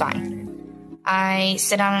 that's fine. I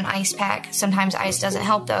sit on an ice pack. Sometimes ice doesn't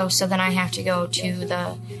help though, so then I have to go to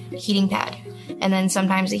the heating pad. And then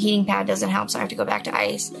sometimes the heating pad doesn't help, so I have to go back to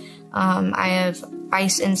ice. I have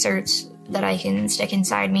ice inserts that I can stick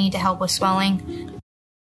inside me to help with swelling.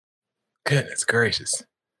 Goodness gracious.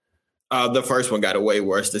 The first one got way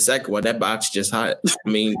worse. The second one, that box just hot. I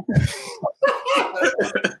mean,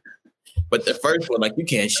 but the first one, like, you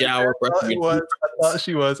can't shower. I thought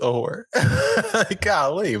she was a whore.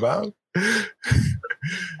 Golly, Bob.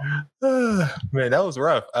 Man, that was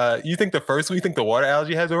rough. You think the water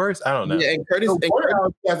allergy has it worse? I don't know. Yeah, and Curtis, the water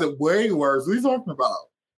allergy has it way worse. What are you talking about?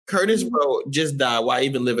 Curtis wrote, just die. Why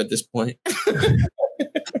even live at this point?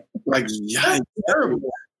 Like, yeah,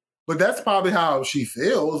 terrible. But that's probably how she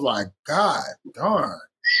feels. Like, God darn.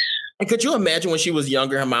 And could you imagine when she was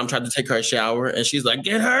younger, her mom tried to take her a shower and she's like,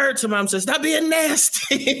 get hurt. So mom says, stop being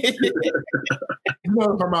nasty.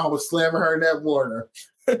 Her mom was slamming her in that water.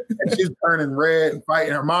 And she's turning red and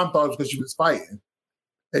fighting. Her mom thought it was because she was fighting.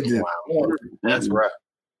 Wow. That's rough.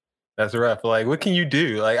 That's rough. Like, what can you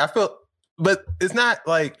do? Like, I feel, but it's not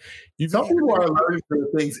like some people are allergic to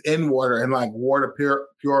things in water and like water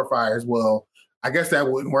purifiers. Well, I guess that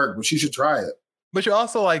wouldn't work, but she should try it. But you're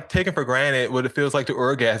also like taking for granted what it feels like to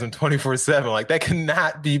orgasm 24/7. Like, that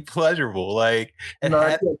cannot be pleasurable. Like, no,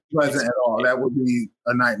 it's not pleasant at all. That would be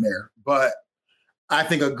a nightmare. But I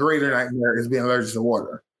think a greater nightmare is being allergic to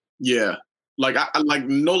water. Yeah, like I like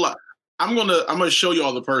no lie. I'm gonna show you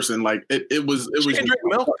all the person. Like it was. She can drink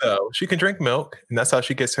milk though. She can drink milk, and that's how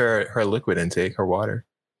she gets her liquid intake, her water,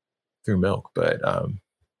 through milk. But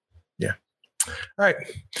yeah. All right,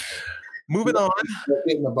 moving on.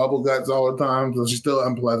 Getting the bubble guts all the time, so she's still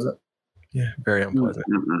unpleasant. Yeah, very unpleasant.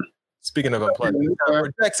 Mm-hmm. Speaking of unpleasant,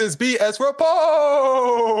 for Texas BS report.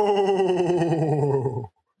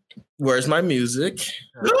 Where's my music?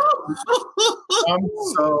 I'm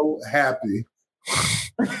so happy.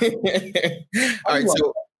 All right,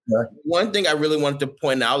 so one thing I really wanted to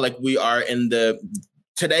point out, like, we are in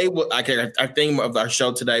today, our theme of our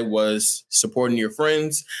show today was supporting your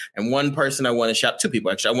friends. And one person I want to shout, two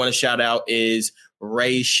people actually, I want to shout out is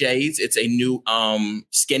Ray Shades. It's a new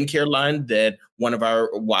skincare line that one of our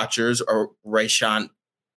watchers, or Ray,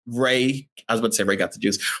 I was about to say Ray got the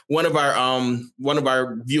juice. One of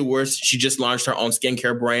our viewers, she just launched her own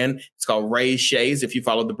skincare brand. It's called Ray Shades. If you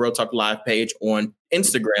follow the Bro Talk Live page on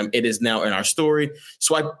Instagram, it is now in our story.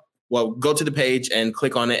 Go to the page and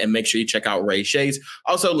click on it and make sure you check out Ray Shades.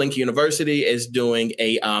 Also, Lincoln University is doing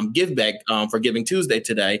a give back for Giving Tuesday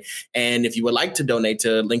today. And if you would like to donate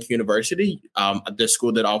to Lincoln University, the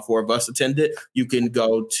school that all four of us attended, you can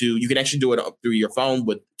actually do it through your phone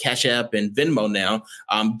with Cash App and Venmo now.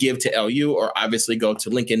 Give to LU, or obviously go to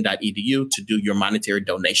lincoln.edu to do your monetary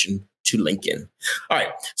donation to Lincoln. All right.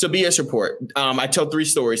 So BS report. I told 3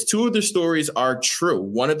 stories. 2 of the stories are true.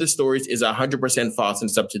 One of the stories is 100% false, and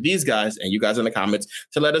it's up to these guys and you guys in the comments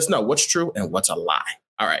to let us know what's true and what's a lie.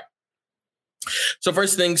 All right. So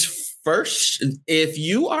first things first, if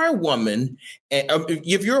you're a woman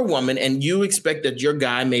and you expect that your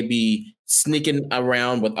guy may be sneaking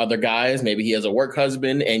around with other guys, maybe he has a work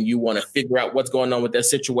husband and you want to figure out what's going on with that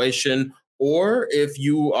situation, or if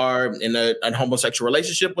you are in a homosexual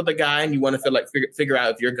relationship with a guy and you want to figure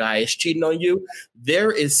out if your guy is cheating on you, there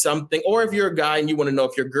is something, or if you're a guy and you want to know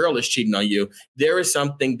if your girl is cheating on you, there is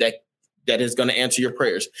something that is going to answer your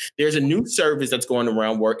prayers. There's a new service that's going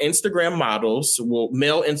around where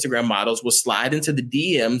male Instagram models will slide into the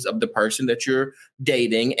DMs of the person that you're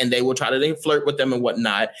dating, and they will try to flirt with them and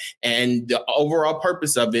whatnot. And the overall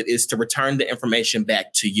purpose of it is to return the information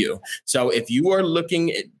back to you. So if you are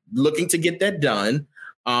looking to get that done,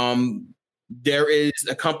 there is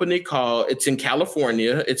a company it's in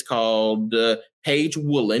California. It's called Paige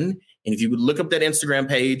Woolen. And if you would look up that Instagram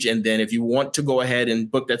page, and then if you want to go ahead and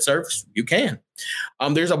book that service, you can.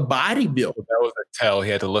 There's a bodybuilder. That was a tell. He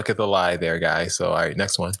had to look at the lie there, guys. So, all right,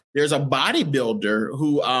 next one. There's a bodybuilder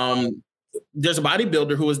who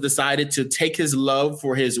has decided to take his love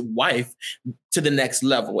for his wife to the next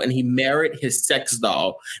level, and he married his sex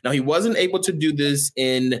doll. Now, he wasn't able to do this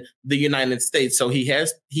in the United States, so he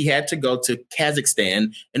had to go to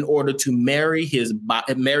Kazakhstan in order to marry his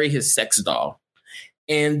sex doll.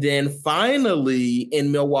 And then finally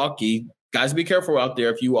in Milwaukee, guys, be careful out there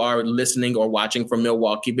if you are listening or watching from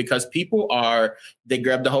Milwaukee, because they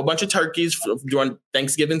grabbed a whole bunch of turkeys during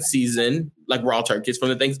Thanksgiving season, like raw turkeys from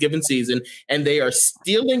the Thanksgiving season, and they are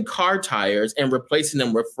stealing car tires and replacing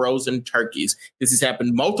them with frozen turkeys. This has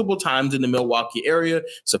happened multiple times in the Milwaukee area.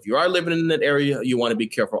 So if you are living in that area, you want to be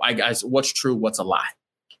careful. Guys, what's true? What's a lie?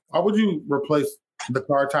 Why would you replace the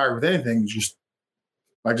car tire with anything? Just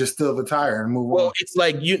steal the tire and move on. Well, it's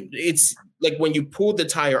like when you pull the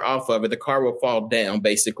tire off of it, the car will fall down,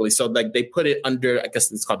 basically. So like they put it under, I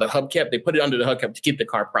guess it's called the hubcap. They put it under the hubcap to keep the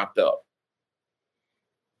car propped up.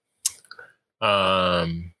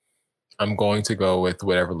 I'm going to go with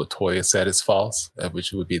whatever LaToya said is false,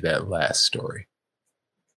 which would be that last story.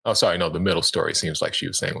 Oh, sorry. No, the middle story seems like she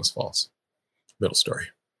was saying was false. Middle story.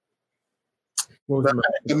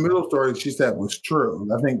 The middle story she said was true.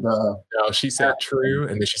 I think no, she said true,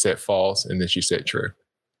 and then she said false, and then she said true.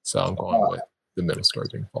 So I'm going with the middle story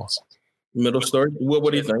being false. Middle story?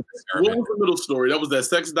 What do you think? What was the middle story? That was that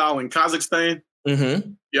sex doll in Kazakhstan?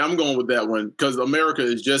 Mm-hmm. Yeah, I'm going with that one because America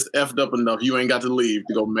is just effed up enough. You ain't got to leave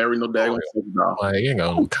to go marry no daggone sex doll. You ain't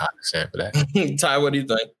going to Kazakhstan for that. Ty, what do you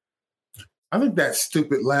think? I think that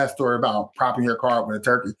stupid last story about propping your car up with a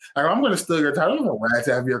turkey. Like, I'm going to steal your tire. I don't know rats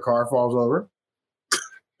after your car falls over.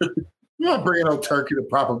 You're not bringing no turkey to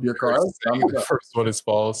prop up your car. The first one is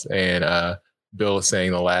false, and Bill is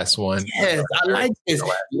saying the last one. Yes, I like this.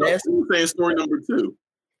 Last saying story number 2.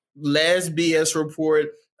 Last BS report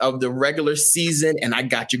of the regular season, and I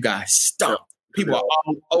got you guys stumped. People are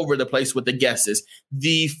all over the place with the guesses.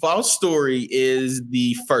 The false story is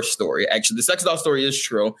the first story. Actually, the sex doll story is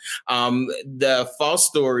true. The false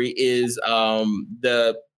story is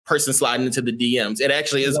the person sliding into the DMs. It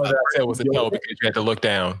actually is. It was a no because you had to look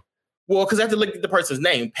down. Well, because I have to look at the person's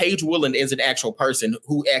name. Paige Willand is an actual person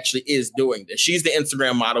who actually is doing this. She's the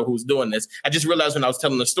Instagram model who's doing this. I just realized when I was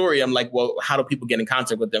telling the story, I'm like, well, how do people get in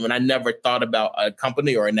contact with them? And I never thought about a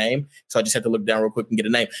company or a name. So I just had to look down real quick and get a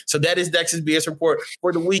name. So that is Dex's BS report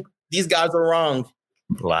for the week. These guys are wrong.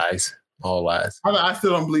 Lies. All lies. I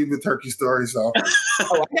still don't believe the turkey story. So I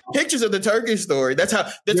got pictures of the turkey story. That's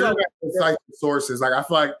how like sources. Like I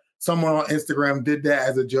feel like someone on Instagram did that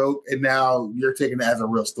as a joke, and now you're taking it as a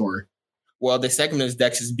real story. Well, the segment is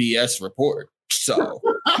Dex's BS report. So.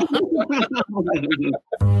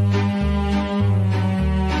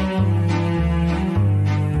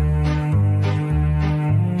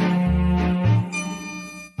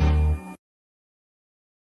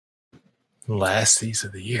 Last season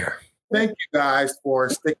of the year. Thank you guys for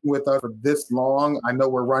sticking with us for this long. I know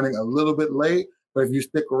we're running a little bit late, but if you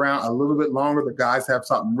stick around a little bit longer, the guys have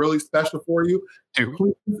something really special for you.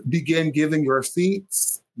 Please begin giving your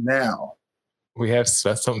seats now. We have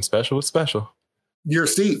something special. What's special? Your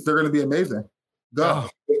seats. They're going to be amazing. Go.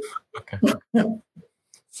 Oh, okay.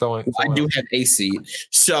 I do have a seat.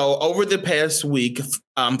 So over the past week,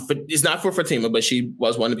 it's not for Fatima, but she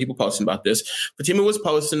was one of the people posting about this. Fatima was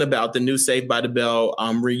posting about the new Saved by the Bell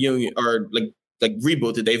reunion or like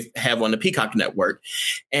reboot that they have on the Peacock network.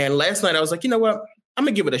 And last night I was like, you know what? I'm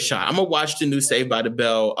going to give it a shot. I'm going to watch the new Saved by the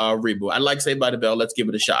Bell reboot. I like Saved by the Bell. Let's give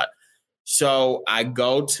it a shot. So I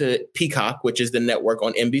go to Peacock, which is the network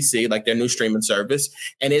on NBC, like their new streaming service.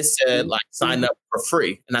 And it said, like, sign up for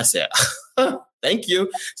free. And I said, thank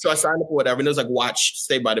you. So I signed up for whatever. And it was like, watch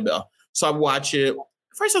Saved by the Bell. So I watch it.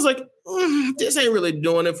 First, I was like, this ain't really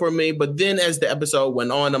doing it for me. But then as the episode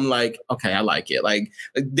went on, I'm like, okay, I like it. Like,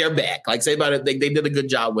 they're back. Like, Saved by the Bell, they did a good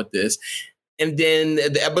job with this. And then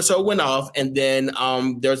the episode went off, and then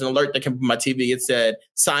there was an alert that came from my TV. It said,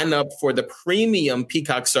 sign up for the premium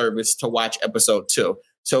Peacock service to watch episode 2.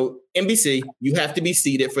 So NBC, you have to be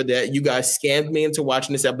seated for that. You guys scammed me into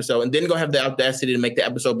watching this episode and then go have the audacity to make the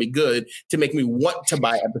episode be good to make me want to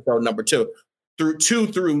buy episode number 2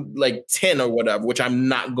 through like 10 or whatever, which I'm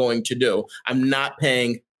not going to do. I'm not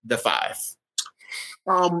paying the $5.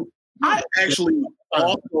 I actually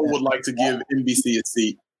also would like to give NBC a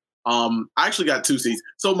seat. I actually got 2 seats.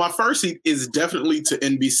 So my first seat is definitely to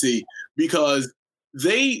NBC because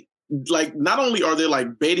they like not only are they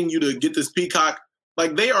like baiting you to get this Peacock,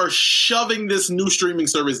 like they are shoving this new streaming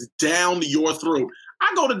service down your throat.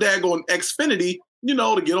 I go to daggone Xfinity,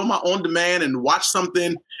 to get on my on demand and watch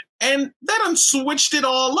something, and that done switched it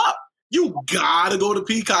all up. You gotta go to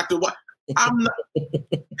Peacock to watch.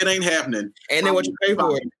 It ain't happening. And then what you pay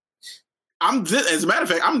for it? As a matter of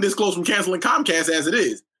fact, I'm this close from canceling Comcast as it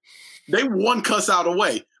is. They one cuss out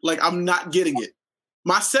away. Like, I'm not getting it.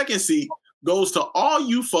 My second seat goes to all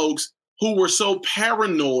you folks who were so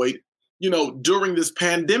paranoid, during this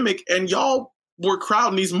pandemic, and y'all were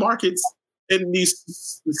crowding these markets and these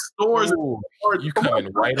stores. Ooh, you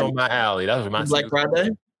coming right on my alley. That was my Black Friday.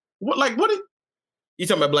 What? You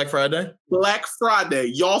talking about Black Friday? Black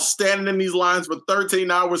Friday. Y'all standing in these lines for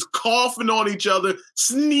 13 hours, coughing on each other,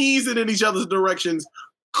 sneezing in each other's directions,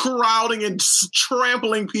 crowding and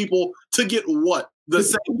trampling people to get what? The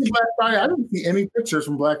same Black Friday. I didn't see any pictures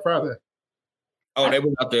from Black Friday. Oh, they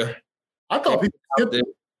were out there. I thought people out there.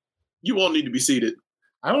 You all need to be seated.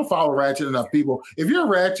 I don't follow Ratchet enough people. If you're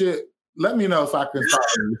Ratchet, let me know so I can follow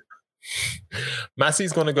you. My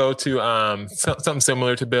seat's going to go to something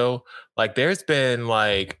similar to Bill. Like, there's been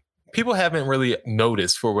people haven't really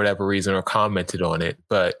noticed for whatever reason or commented on it,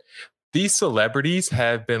 but these celebrities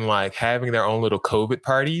have been having their own little COVID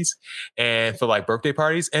parties and for birthday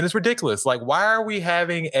parties, and it's ridiculous. Like, why are we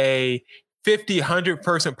having a 50, 100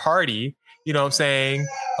 person party? You know what I'm saying?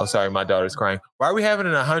 Oh, sorry, my daughter's crying. Why are we having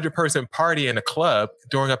a 100 person party in a club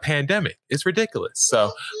during a pandemic? It's ridiculous.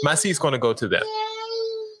 So my seat's going to go to them.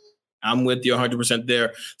 I'm with you 100%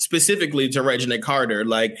 there. Specifically to Regina Carter,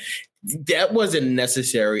 that wasn't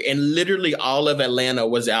necessary. And literally all of Atlanta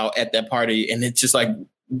was out at that party. And it's just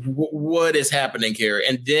what is happening here?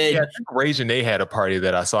 And then I think Regina had a party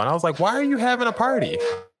that I saw. And I was like, why are you having a party?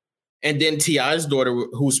 And then T.I.'s daughter,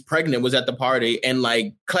 who's pregnant, was at the party and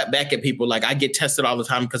clapped back at people. I get tested all the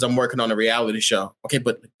time because I'm working on a reality show. Okay,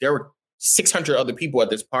 but there were 600 other people at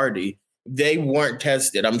this party. They weren't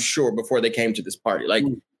tested, I'm sure, before they came to this party.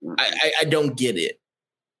 I don't get it.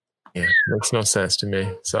 Yeah, makes no sense to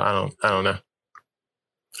me. So I don't know.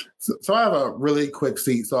 So I have a really quick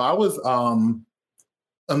seat. So I was on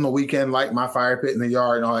the weekend, my fire pit in the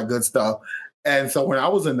yard and all that good stuff. And so when I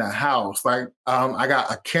was in the house, I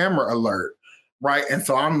got a camera alert, right? And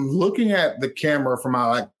so I'm looking at the camera from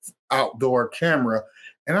my outdoor camera,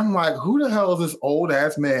 and I'm like, who the hell is this old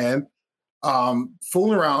ass man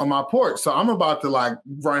fooling around on my porch? So I'm about to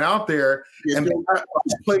run out there and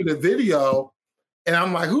play the video, and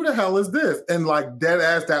I'm like, who the hell is this? And dead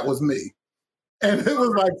ass, that was me. And it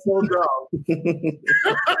was so dumb.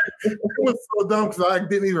 It was so dumb because I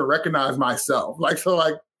didn't even recognize myself.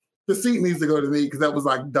 The seat needs to go to me because that was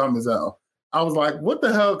dumb as hell. I was like, what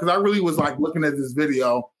the hell? Because I really was looking at this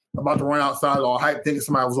video about to run outside all hype thinking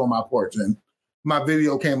somebody was on my porch. And my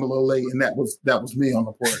video came a little late, and that was me on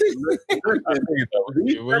the porch.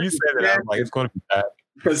 When you said that, I'm like, it's going to be bad.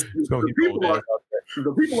 Because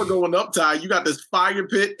the people are going up, Ty. You got this fire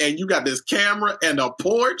pit, and you got this camera and a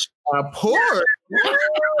porch. A porch?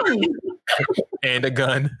 And a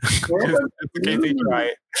gun. In case they try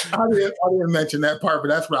it. I didn't mention that part, but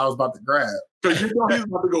that's what I was about to grab. Because he's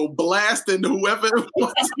about to go blasting whoever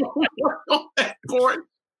wants to work on that porch.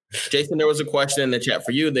 Jason, there was a question in the chat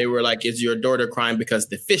for you. They were like, is your daughter crying because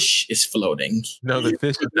the fish is floating? No, the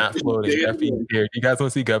fish is not floating. Guppy is here. You guys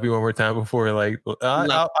want to see Guppy one more time before?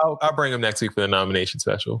 I'll bring him next week for the nomination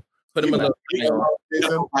special. Put him buy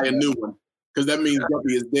a new one. Because that means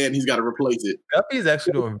Guppy is dead and he's got to replace it. Guppy is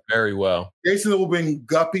actually doing very well. Jason will bring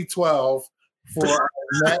Guppy 12 for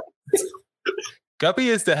that. Guppy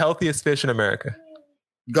is the healthiest fish in America.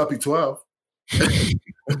 Guppy 12. That's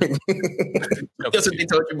what they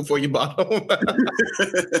told you before you bought them.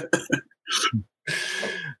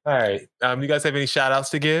 All right. You guys have any shout outs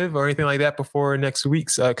to give or anything like that before next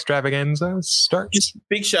week's extravaganza starts?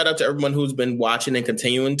 Big shout out to everyone who's been watching and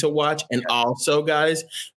continuing to watch. And also, guys,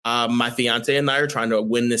 my fiance and I are trying to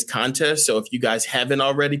win this contest. So if you guys haven't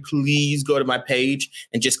already, please go to my page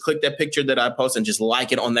and just click that picture that I post and just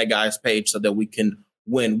like it on that guy's page so that we can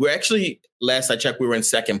win. We're actually, last I checked, we were in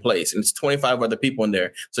second place, and it's 25 other people in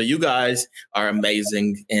there. So you guys are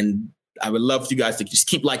amazing. And I would love for you guys to just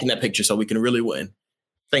keep liking that picture so we can really win.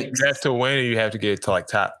 Thanks. That's to win, or you have to get to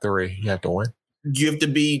top 3. You have to win. You have to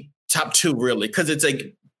be top 2, really, because it's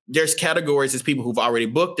there's categories. It's people who've already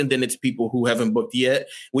booked, and then it's people who haven't booked yet.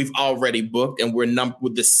 We've already booked, and we're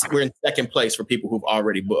in second place for people who've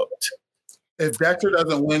already booked. If Dexter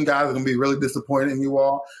doesn't win, guys, I'm going to be really disappointed in you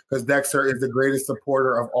all because Dexter is the greatest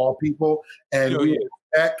supporter of all people, and we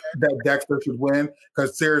expect that Dexter should win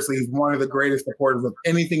because seriously, he's one of the greatest supporters of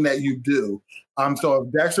anything that you do. So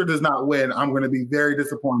if Dexter does not win, I'm going to be very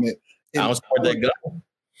disappointed. I was support that gun.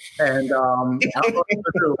 And I don't know what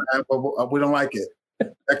to do, man, but we don't like it.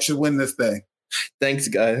 Dexter should win this thing. Thanks,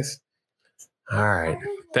 guys. All right.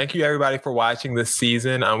 Thank you, everybody, for watching this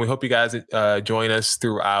season. We hope you guys join us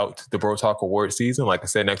throughout the Bro Talk Award season. Like I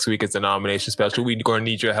said, next week it's a nomination special. We're going to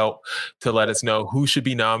need your help to let us know who should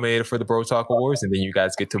be nominated for the Bro Talk Awards, and then you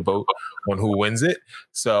guys get to vote on who wins it.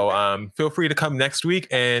 So feel free to come next week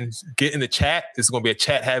and get in the chat. This is going to be a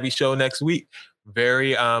chat-heavy show next week.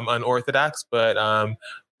 Very unorthodox, but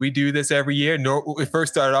we do this every year. It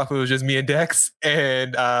first started off, it was just me and Dex.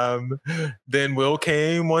 And then Will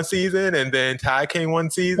came one season, and then Ty came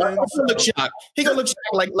one season. He gonna look shocked. He gonna look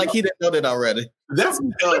shocked like he didn't know that already. That's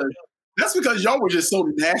because y'all were just so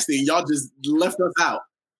nasty and y'all just left us out.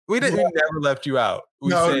 We never left you out.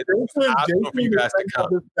 We said, Jason for you guys to come.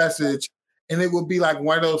 This message, and it would be like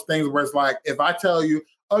one of those things where it's like, if I tell you,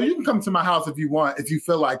 oh, you can come to my house if you want, if you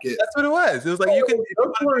feel like it. That's what it was. It was like, you can.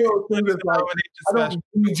 I don't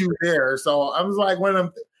need you there. So I was like,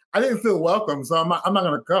 I didn't feel welcome, so I'm not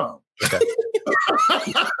going to come. Okay.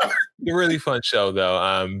 A really fun show,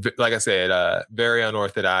 though. Like I said, very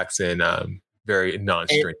unorthodox and very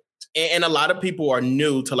non-string. And a lot of people are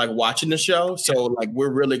new to like watching the show. So like, we're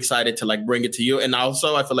really excited to like bring it to you. And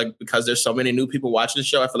also I feel like because there's so many new people watching the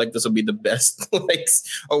show, I feel like this will be the best like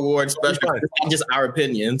award, especially just our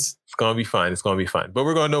opinions. It's going to be fun. It's going to be fun. But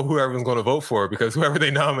we're going to know who everyone's going to vote for, because whoever they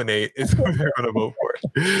nominate is who they're going to vote for.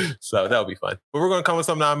 So that'll be fun. But we're going to come with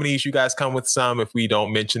some nominees. You guys come with some if we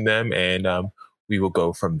don't mention them, and we will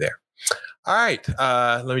go from there. All right.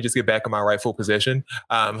 Let me just get back in my rightful position.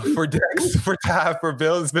 For Dex, for Ty, for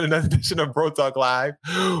Bill, it's been another edition of Bro Talk Live.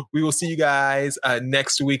 We will see you guys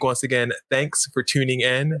next week. Once again, thanks for tuning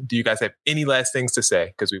in. Do you guys have any last things to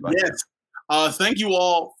say? Because Yes. Thank you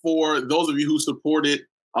all for those of you who supported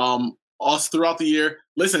us throughout the year.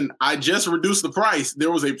 Listen, I just reduced the price. There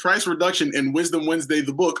was a price reduction in Wisdom Wednesday,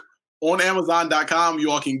 the book, on Amazon.com. You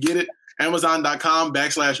all can get it.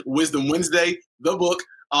 Amazon.com/Wisdom Wednesday, the book.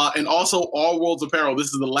 And also All Worlds Apparel. This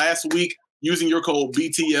is the last week using your code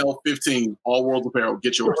BTL15. All Worlds Apparel.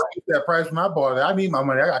 Get yours. That price when I bought it. I need my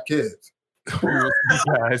money. I got kids. We'll see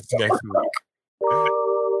you guys next week.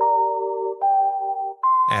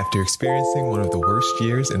 After experiencing one of the worst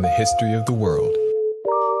years in the history of the world,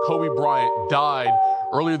 Kobe Bryant died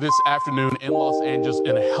earlier this afternoon in Los Angeles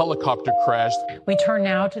in a helicopter crash. We turn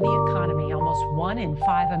now to the economy. Almost 1 in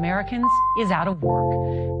 5 Americans is out of work.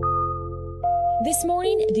 This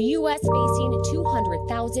morning, the U.S. facing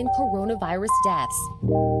 200,000 coronavirus deaths.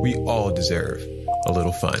 we all deserve a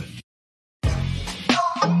little fun.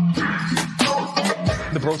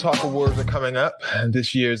 The Bro Talk Awards are coming up.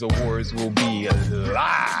 This year's awards will be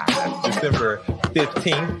live December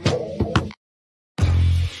 15th.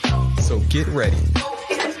 So get ready.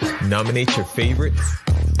 Nominate your favorites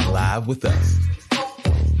live with us.